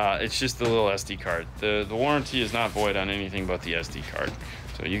 It's just the little SD card. The warranty is not void on anything but the SD card.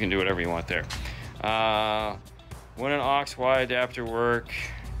 So you can do whatever you want there. Would an aux-Y adapter work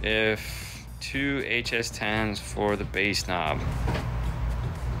if 2 HS10s for the bass knob?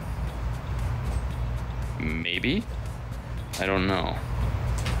 Maybe. I don't know.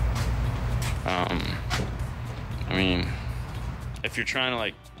 I mean, if you're trying to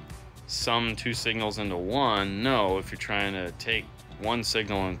like sum 2 signals into one, no. If you're trying to take 1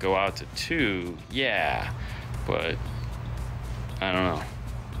 signal and go out to 2, yeah. But I don't know.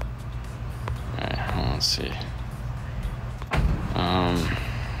 Let's see.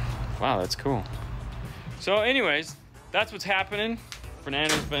 Wow, that's cool. So anyways, that's what's happening.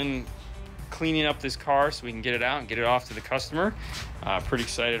 Fernando's been cleaning up this car so we can get it out and get it off to the customer. Pretty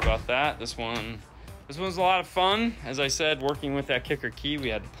excited about that. This one was a lot of fun. As I said, working with that kicker key, we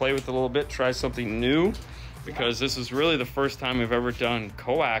had to play with it a little bit, try something new, because this is really the first time we've ever done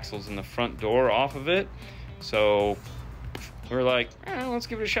coaxials in the front door off of it. So we were like, let's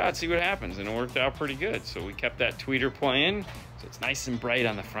give it a shot, see what happens, and it worked out pretty good. So we kept that tweeter playing, so it's nice and bright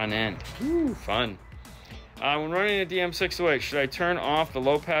on the front end. Woo, fun. When running a DM608, should I turn off the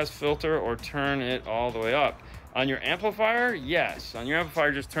low pass filter or turn it all the way up? On your amplifier, yes. On your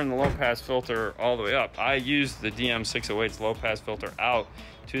amplifier, just turn the low pass filter all the way up. I use the DM608's low pass filter out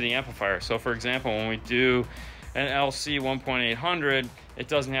to the amplifier. So for example, when we do an LC 1.800, it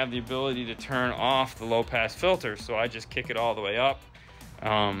doesn't have the ability to turn off the low pass filter. So I just kick it all the way up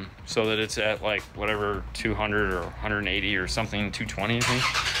so that it's at like whatever 200 or 180 or something, 220 I think.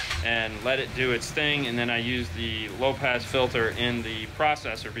 And let it do its thing, and then I use the low pass filter in the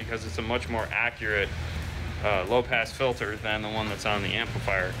processor because it's a much more accurate low pass filter than the one that's on the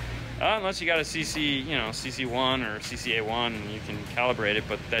amplifier. Unless you got a CC, you know, CC1 or CCA1, and you can calibrate it,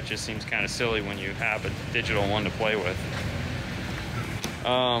 but that just seems kind of silly when you have a digital one to play with.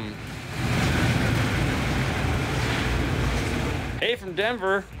 Hey from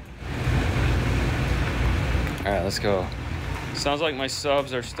Denver. All right, let's go. Sounds like my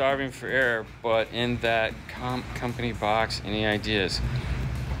subs are starving for air, but in that company box, any ideas?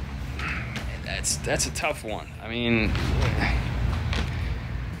 That's a tough one. I mean,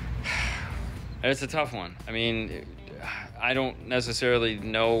 it's a tough one. I mean, I don't necessarily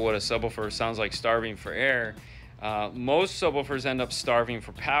know what a subwoofer sounds like starving for air. Most subwoofers end up starving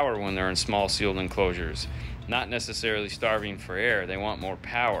for power when they're in small sealed enclosures, not necessarily starving for air. They want more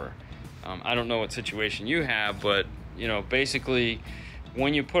power. I don't know what situation you have, but you know, basically,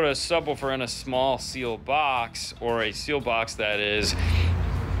 when you put a subwoofer in a small sealed box, or a sealed box that is,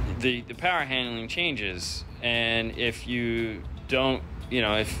 the power handling changes, and if you don't, you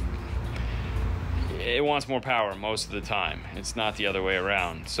know, if it wants more power most of the time, it's not the other way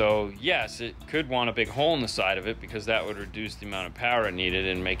around. So yes, it could want a big hole in the side of it because that would reduce the amount of power it needed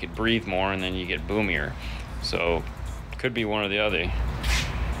and make it breathe more, and then you get boomier. So could be one or the other.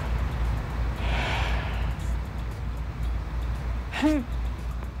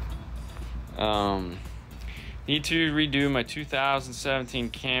 Need to redo my 2017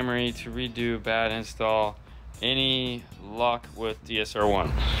 Camry to redo bad install. Any luck with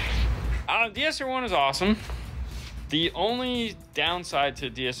DSR1? DSR1 is awesome. The only downside to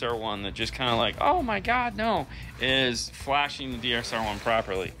DSR1 that just kind of like, oh my God, no, is flashing the DSR1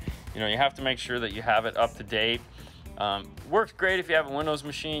 properly. You know, you have to make sure that you have it up to date. Works great if you have a Windows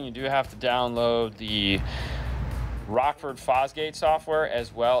machine. You do have to download the Rockford Fosgate software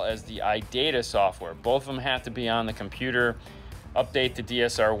as well as the iData software. Both of them have to be on the computer. Update the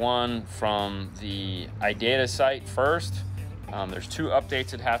DSR1 from the iData site first. There's 2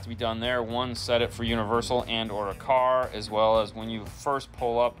 updates that have to be done there. One, set it for universal and or a car, as well as when you first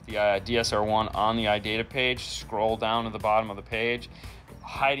pull up the DSR1 on the iData page, scroll down to the bottom of the page.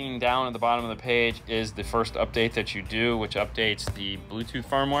 Hiding down at the bottom of the page is the first update that you do, which updates the Bluetooth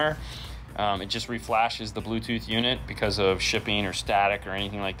firmware. It just reflashes the Bluetooth unit because of shipping or static or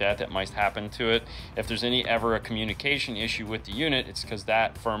anything like that that might happen to it. If there's ever a communication issue with the unit, it's because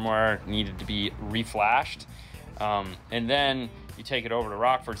that firmware needed to be reflashed. And then you take it over to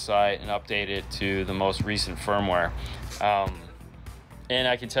Rockford's site and update it to the most recent firmware. And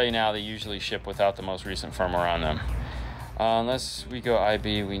I can tell you now, they usually ship without the most recent firmware on them. Unless we go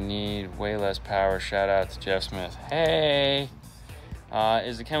IB, we need way less power. Shout out to Jeff Smith. Hey!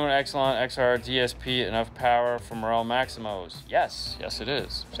 Is the Kenwood Exelon XR DSP enough power for Morel Maximos? Yes, it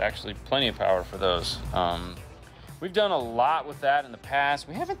is. There's actually plenty of power for those. We've done a lot with that in the past.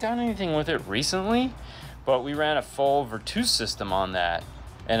 We haven't done anything with it recently, but we ran a full Virtus system on that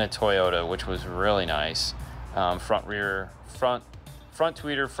in a Toyota, which was really nice. Front tweeter,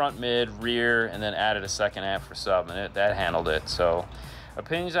 front mid, rear, and then added a second amp for sub, and that handled it. So,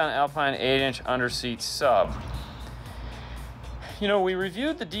 opinions on Alpine 8-inch underseat sub. You know, we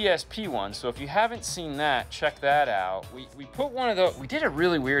reviewed the DSP one, so if you haven't seen that, check that out. We put one of those, we did a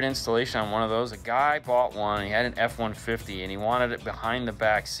really weird installation on one of those. A guy bought one, he had an F-150, and he wanted it behind the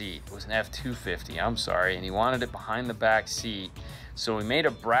back seat. It was an F-250, I'm sorry, and he wanted it behind the back seat. So we made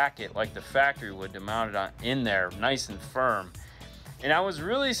a bracket like the factory would to mount it on, in there, nice and firm. And I was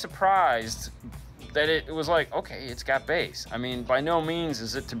really surprised that it was like, okay, it's got bass. I mean, by no means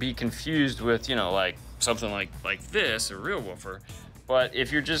is it to be confused with, you know, like something like this, a real woofer. But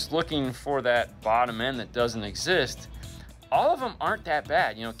if you're just looking for that bottom end that doesn't exist, all of them aren't that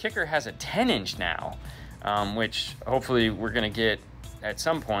bad. You know, Kicker has a 10-inch now, which hopefully we're gonna get at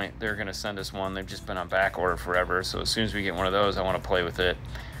some point. They're gonna send us one. They've just been on back order forever. So as soon as we get one of those, I wanna play with it.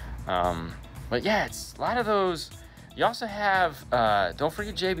 But yeah, it's a lot of those. You also have, don't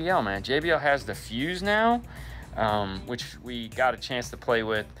forget JBL, man. JBL has the Fuse now, which we got a chance to play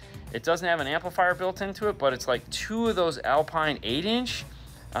with. It doesn't have an amplifier built into it, but it's like 2 of those Alpine 8-inch,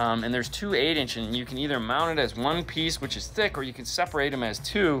 and there's 2 8-inch, and you can either mount it as one piece, which is thick, or you can separate them as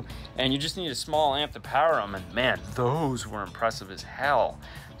 2, and you just need a small amp to power them, and man, those were impressive as hell.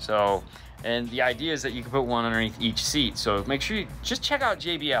 So, and the idea is that you can put one underneath each seat, so make sure you just check out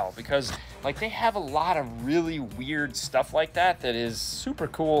JBL, because like they have a lot of really weird stuff like that that is super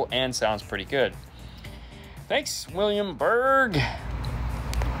cool and sounds pretty good. Thanks, William Berg.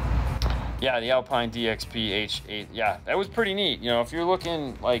 Yeah, the Alpine DXP H8, yeah, that was pretty neat. You know, if you're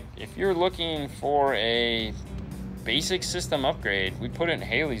looking for a basic system upgrade, we put it in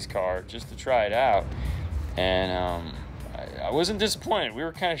Haley's car just to try it out, and I wasn't disappointed. We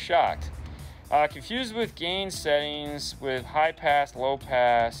were kind of shocked. Confused with gain settings with high pass, low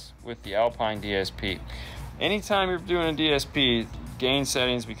pass with the Alpine DSP. Anytime you're doing a DSP, gain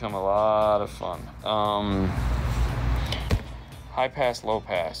settings become a lot of fun. High pass, low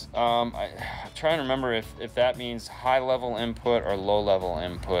pass. I'm trying to remember if that means high level input or low level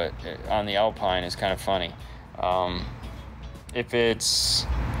input on the Alpine is kind of funny. If it's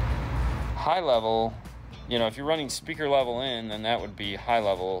high level, you know, if you're running speaker level in, then that would be high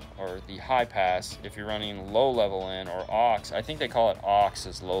level or the high pass. If you're running low level in or aux, I think they call it aux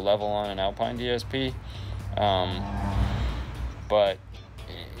as low level on an Alpine DSP. But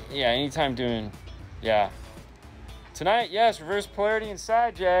yeah, anytime doing, yeah. Tonight, yes, reverse polarity and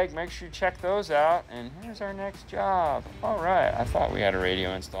side jag. Make sure you check those out. And here's our next job. All right, I thought we had a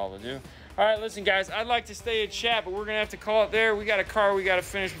radio install to do. All right, listen, guys, I'd like to stay and chat, but we're going to have to call it there. We got a car we got to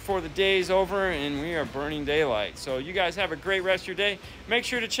finish before the day's over, and we are burning daylight. So you guys have a great rest of your day. Make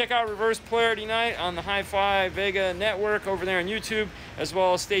sure to check out Reverse Polarity Night on the Hi-Fi Vega network over there on YouTube, as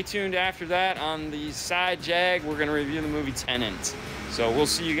well as stay tuned after that on the side jag. We're going to review the movie Tenet. So we'll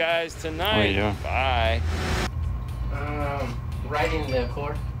see you guys tonight. What are you doing? Bye. Writing the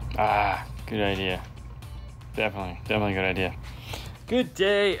chord. Ah, good idea. Definitely a good idea. Good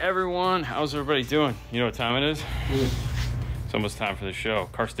day, everyone. How's everybody doing? You know what time it is? It's almost time for the show.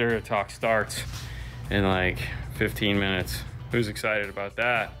 Car Stereo Talk starts in like 15 minutes. Who's excited about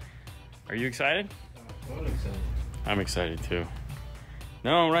that? Are you excited? I'm excited. I'm excited too.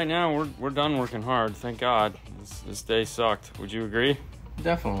 No, right now we're done working hard. Thank God. This day sucked. Would you agree?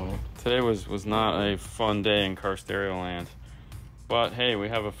 Definitely. Today was not a fun day in Car Stereo Land. But hey, we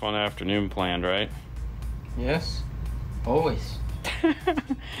have a fun afternoon planned, right? Yes. Always.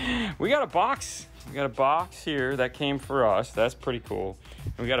 We got a box. We got a box here that came for us. That's pretty cool.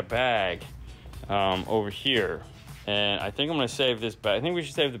 And we got a bag over here. And I think I'm gonna save this bag. I think we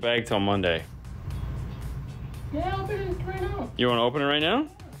should save the bag till Monday. Yeah, open it right now. You wanna open it right now?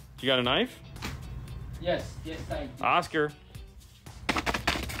 You got a knife? Yes, I do. Oscar.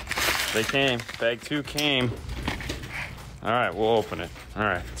 They came. Bag 2 came. All right, we'll open it. All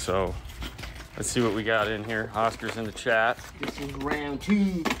right, so let's see what we got in here. Oscar's in the chat. This is round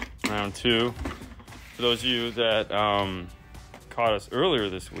 2. Round 2. For those of you that caught us earlier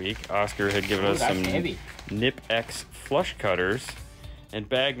this week, Oscar had given us some Nip X flush cutters. And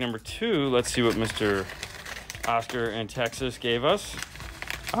bag number 2, let's see what Mr. Oscar in Texas gave us.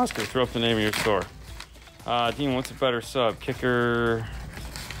 Oscar, throw up the name of your store. Dean, what's a better sub? Kicker.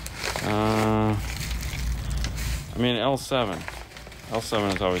 I mean, L7.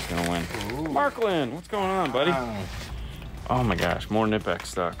 L7 is always going to win. Ooh. Markland, what's going on, buddy? Wow. Oh my gosh, more Nipex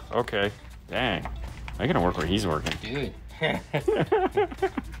stuff. Okay, dang. I gotta work where he's working. Dude.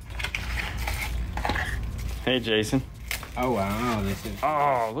 Hey, Jason. Oh, wow. This is...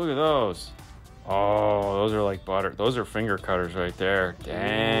 Oh, look at those. Oh, those are like butter. Those are finger cutters right there.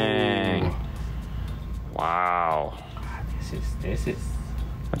 Dang. Ooh. Wow. This is...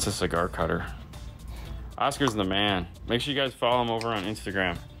 That's a cigar cutter. Oscar's the man. Make sure you guys follow him over on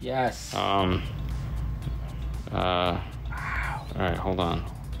Instagram. Yes. Wow. All right, hold on.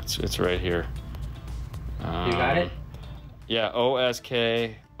 It's right here. You got it? Yeah,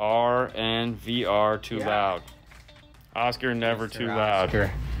 OSKRNVR too loud. Oscar never too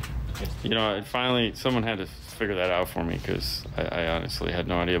loud. You know, finally someone had to figure that out for me because I honestly had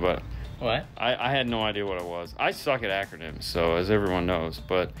no idea. But what? I had no idea what it was. I suck at acronyms, so as everyone knows.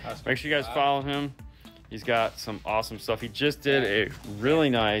 But make sure you guys follow him. He's got some awesome stuff. He just did a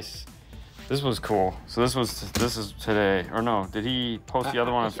really nice. This was cool. So this is today, or no? Did he post the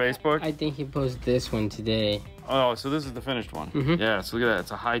other one on Facebook? I think he posted this one today. Oh, so this is the finished one. Mm-hmm. Yeah. So look at that.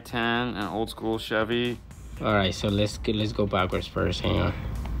 It's a high 10, an old school Chevy. All right. So let's go backwards first. Hang on.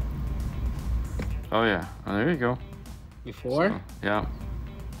 Oh yeah. Oh, there you go. Before? So, yeah.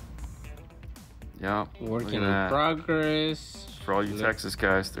 Yeah. Working in progress. For all you Texas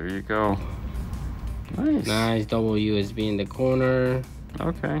guys, there you go. Nice. Nice double USB in the corner.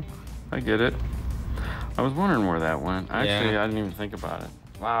 Okay. I get it. I was wondering where that went. Actually, I didn't even think about it.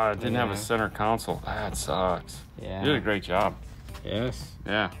 Wow, it didn't have a center console. That sucks. Yeah. You did a great job. Yes.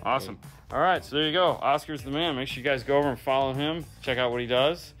 Yeah, awesome. All right, so there you go. Oscar's the man. Make sure you guys go over and follow him. Check out what he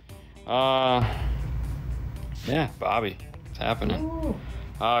does. Yeah, Bobby. It's happening.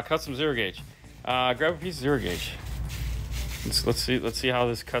 Cut some zero gauge. Grab a piece of zero gauge. Let's see how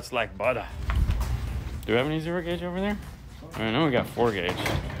this cuts like butter. Do we have any zero gauge over there? I know we got 4 gauge.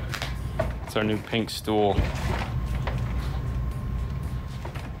 It's our new pink stool.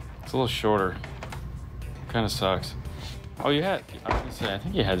 It's a little shorter. Kind of sucks. Oh, I was gonna say, I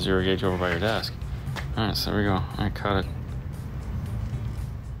think you had zero gauge over by your desk. All right, so there we go. All right, cut it.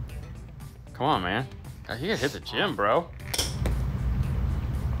 Come on, man. You gotta hit the gym, bro.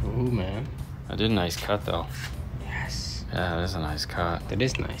 Ooh, man. I did a nice cut, though. Yes. Yeah, that is a nice cut. That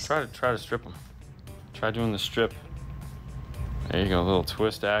is nice. Try to strip them. Try doing the strip. There you go, a little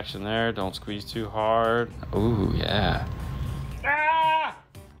twist action there. Don't squeeze too hard. Ooh, yeah. Ah!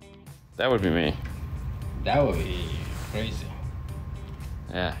 That would be me. That would be crazy.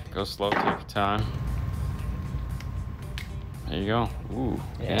 Yeah, go slow, take your time. There you go. Ooh,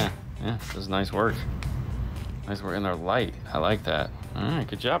 yeah. This is nice work. Nice work, and they're light. I like that. All right,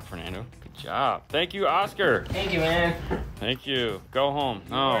 good job, Fernando. Good job. Thank you, Oscar. Thank you, man. Thank you. Go home.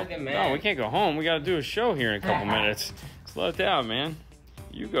 No, we can't go home. We got to do a show here in a couple minutes. Slow it down, man.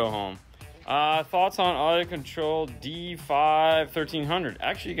 You go home. Thoughts on audio control D5 1300?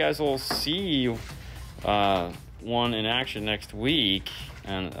 Actually, you guys will see one in action next week,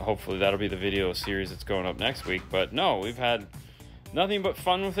 and hopefully that'll be the video series that's going up next week. But no, we've had nothing but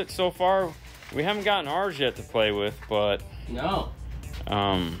fun with it so far. We haven't gotten ours yet to play with, but no.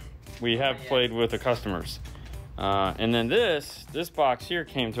 We have played with the customers. And then this box here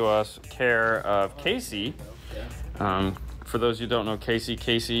came to us care of Casey. For those who don't know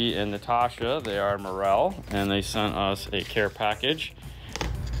Casey and Natasha, they are Morel, and they sent us a care package.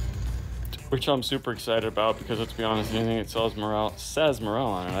 which I'm super excited about because let's be honest, anything that says Morel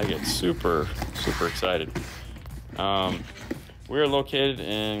on it, I get super excited. We are located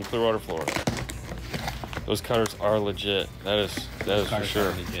in Clearwater, Florida. Those cutters are legit. That is for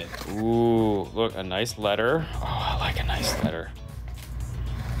sure. Ooh, look, a nice letter. Oh, I like a nice letter.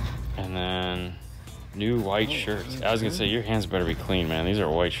 And then new white shirts. I was gonna say your hands better be clean, man. These are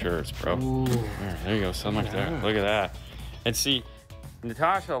white shirts, bro. There you go, something like that. Look at that. And see,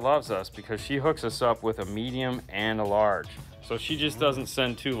 Natasha loves us because she hooks us up with a medium and a large. So she just doesn't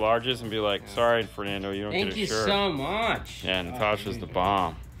send 2 larges and be like, sorry, Fernando, you don't get a shirt. Thank you so much. Yeah, Natasha's the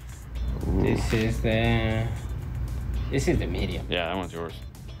bomb. This is the medium. Yeah, that one's yours.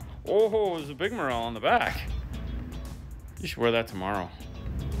 Oh, there's a big Morel on the back. You should wear that tomorrow.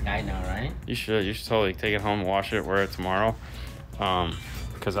 I know, right? You should totally take it home and wash it, wear it tomorrow.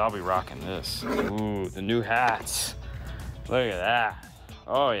 Because I'll be rocking this. Ooh, the new hats. Look at that.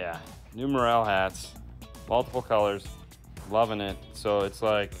 Oh yeah, new Morel hats, multiple colors. Loving it. So it's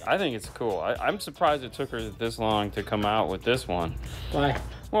like, I think it's cool. I'm surprised it took her this long to come out with this one. Why?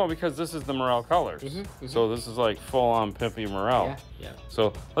 Well, because this is the Morel colors. So this is like full-on pimpy Morel. Yeah.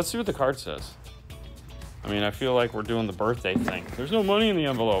 So let's see what the card says. I mean, I feel like we're doing the birthday thing. There's no money in the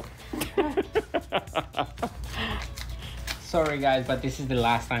envelope. Sorry guys, but this is the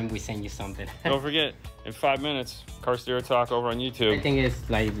last time we send you something. Don't forget, in 5 minutes, Car Stereo Talk over on YouTube. I think it's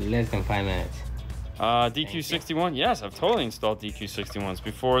like less than 5 minutes. DQ61, yes, I've totally installed DQ61s.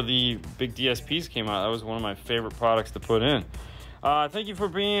 Before the big DSPs came out, that was one of my favorite products to put in. Thank you for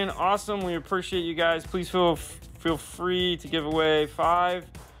being awesome. We appreciate you guys. Please feel free to give away 5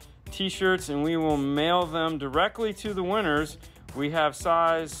 t-shirts and we will mail them directly to the winners. We have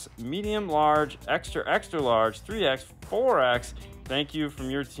size medium, large, extra large, 3X, 4X. Thank you from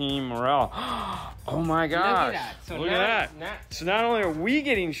your team, Morel. Oh my gosh. Look at that. So not only are we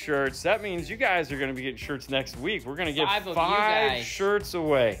getting shirts, that means you guys are going to be getting shirts next week. We're going to give 5 shirts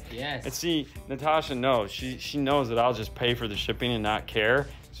away. Yes. And see, Natasha knows. She knows that I'll just pay for the shipping and not care.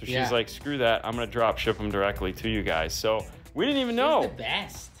 So she's like, screw that. I'm going to drop ship them directly to you guys. So we didn't even know. She's the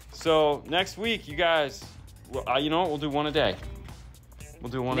best. So next week, you guys, you know what? We'll do one a day.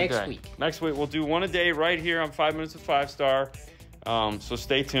 We'll do one a day. Next week, we'll do one a day right here on 5 Minutes of 5-Star. So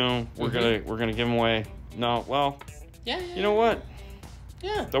stay tuned. We're gonna give them away. No, well, you know what?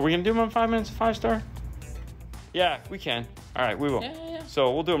 Yeah. Are we gonna do them on 5 Minutes of 5-Star? Yeah, we can. All right, we will. Yeah.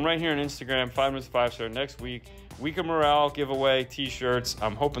 So we'll do them right here on Instagram. 5 Minutes of 5-Star next week. Week of Morale giveaway T-shirts.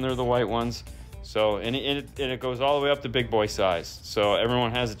 I'm hoping they're the white ones. So and it goes all the way up to big boy size. So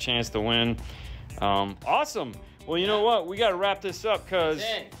everyone has a chance to win. Awesome. Well, you know what? We got to wrap this up because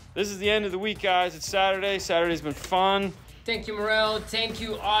this is the end of the week, guys. It's Saturday. Saturday's been fun. Thank you, Morel. Thank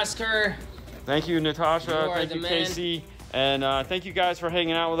you, Oscar. Thank you, Natasha. Thank you, man. Casey. And thank you guys for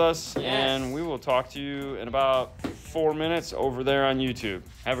hanging out with us. Yes. And we will talk to you in about 4 minutes over there on YouTube.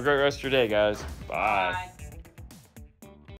 Have a great rest of your day, guys. Bye.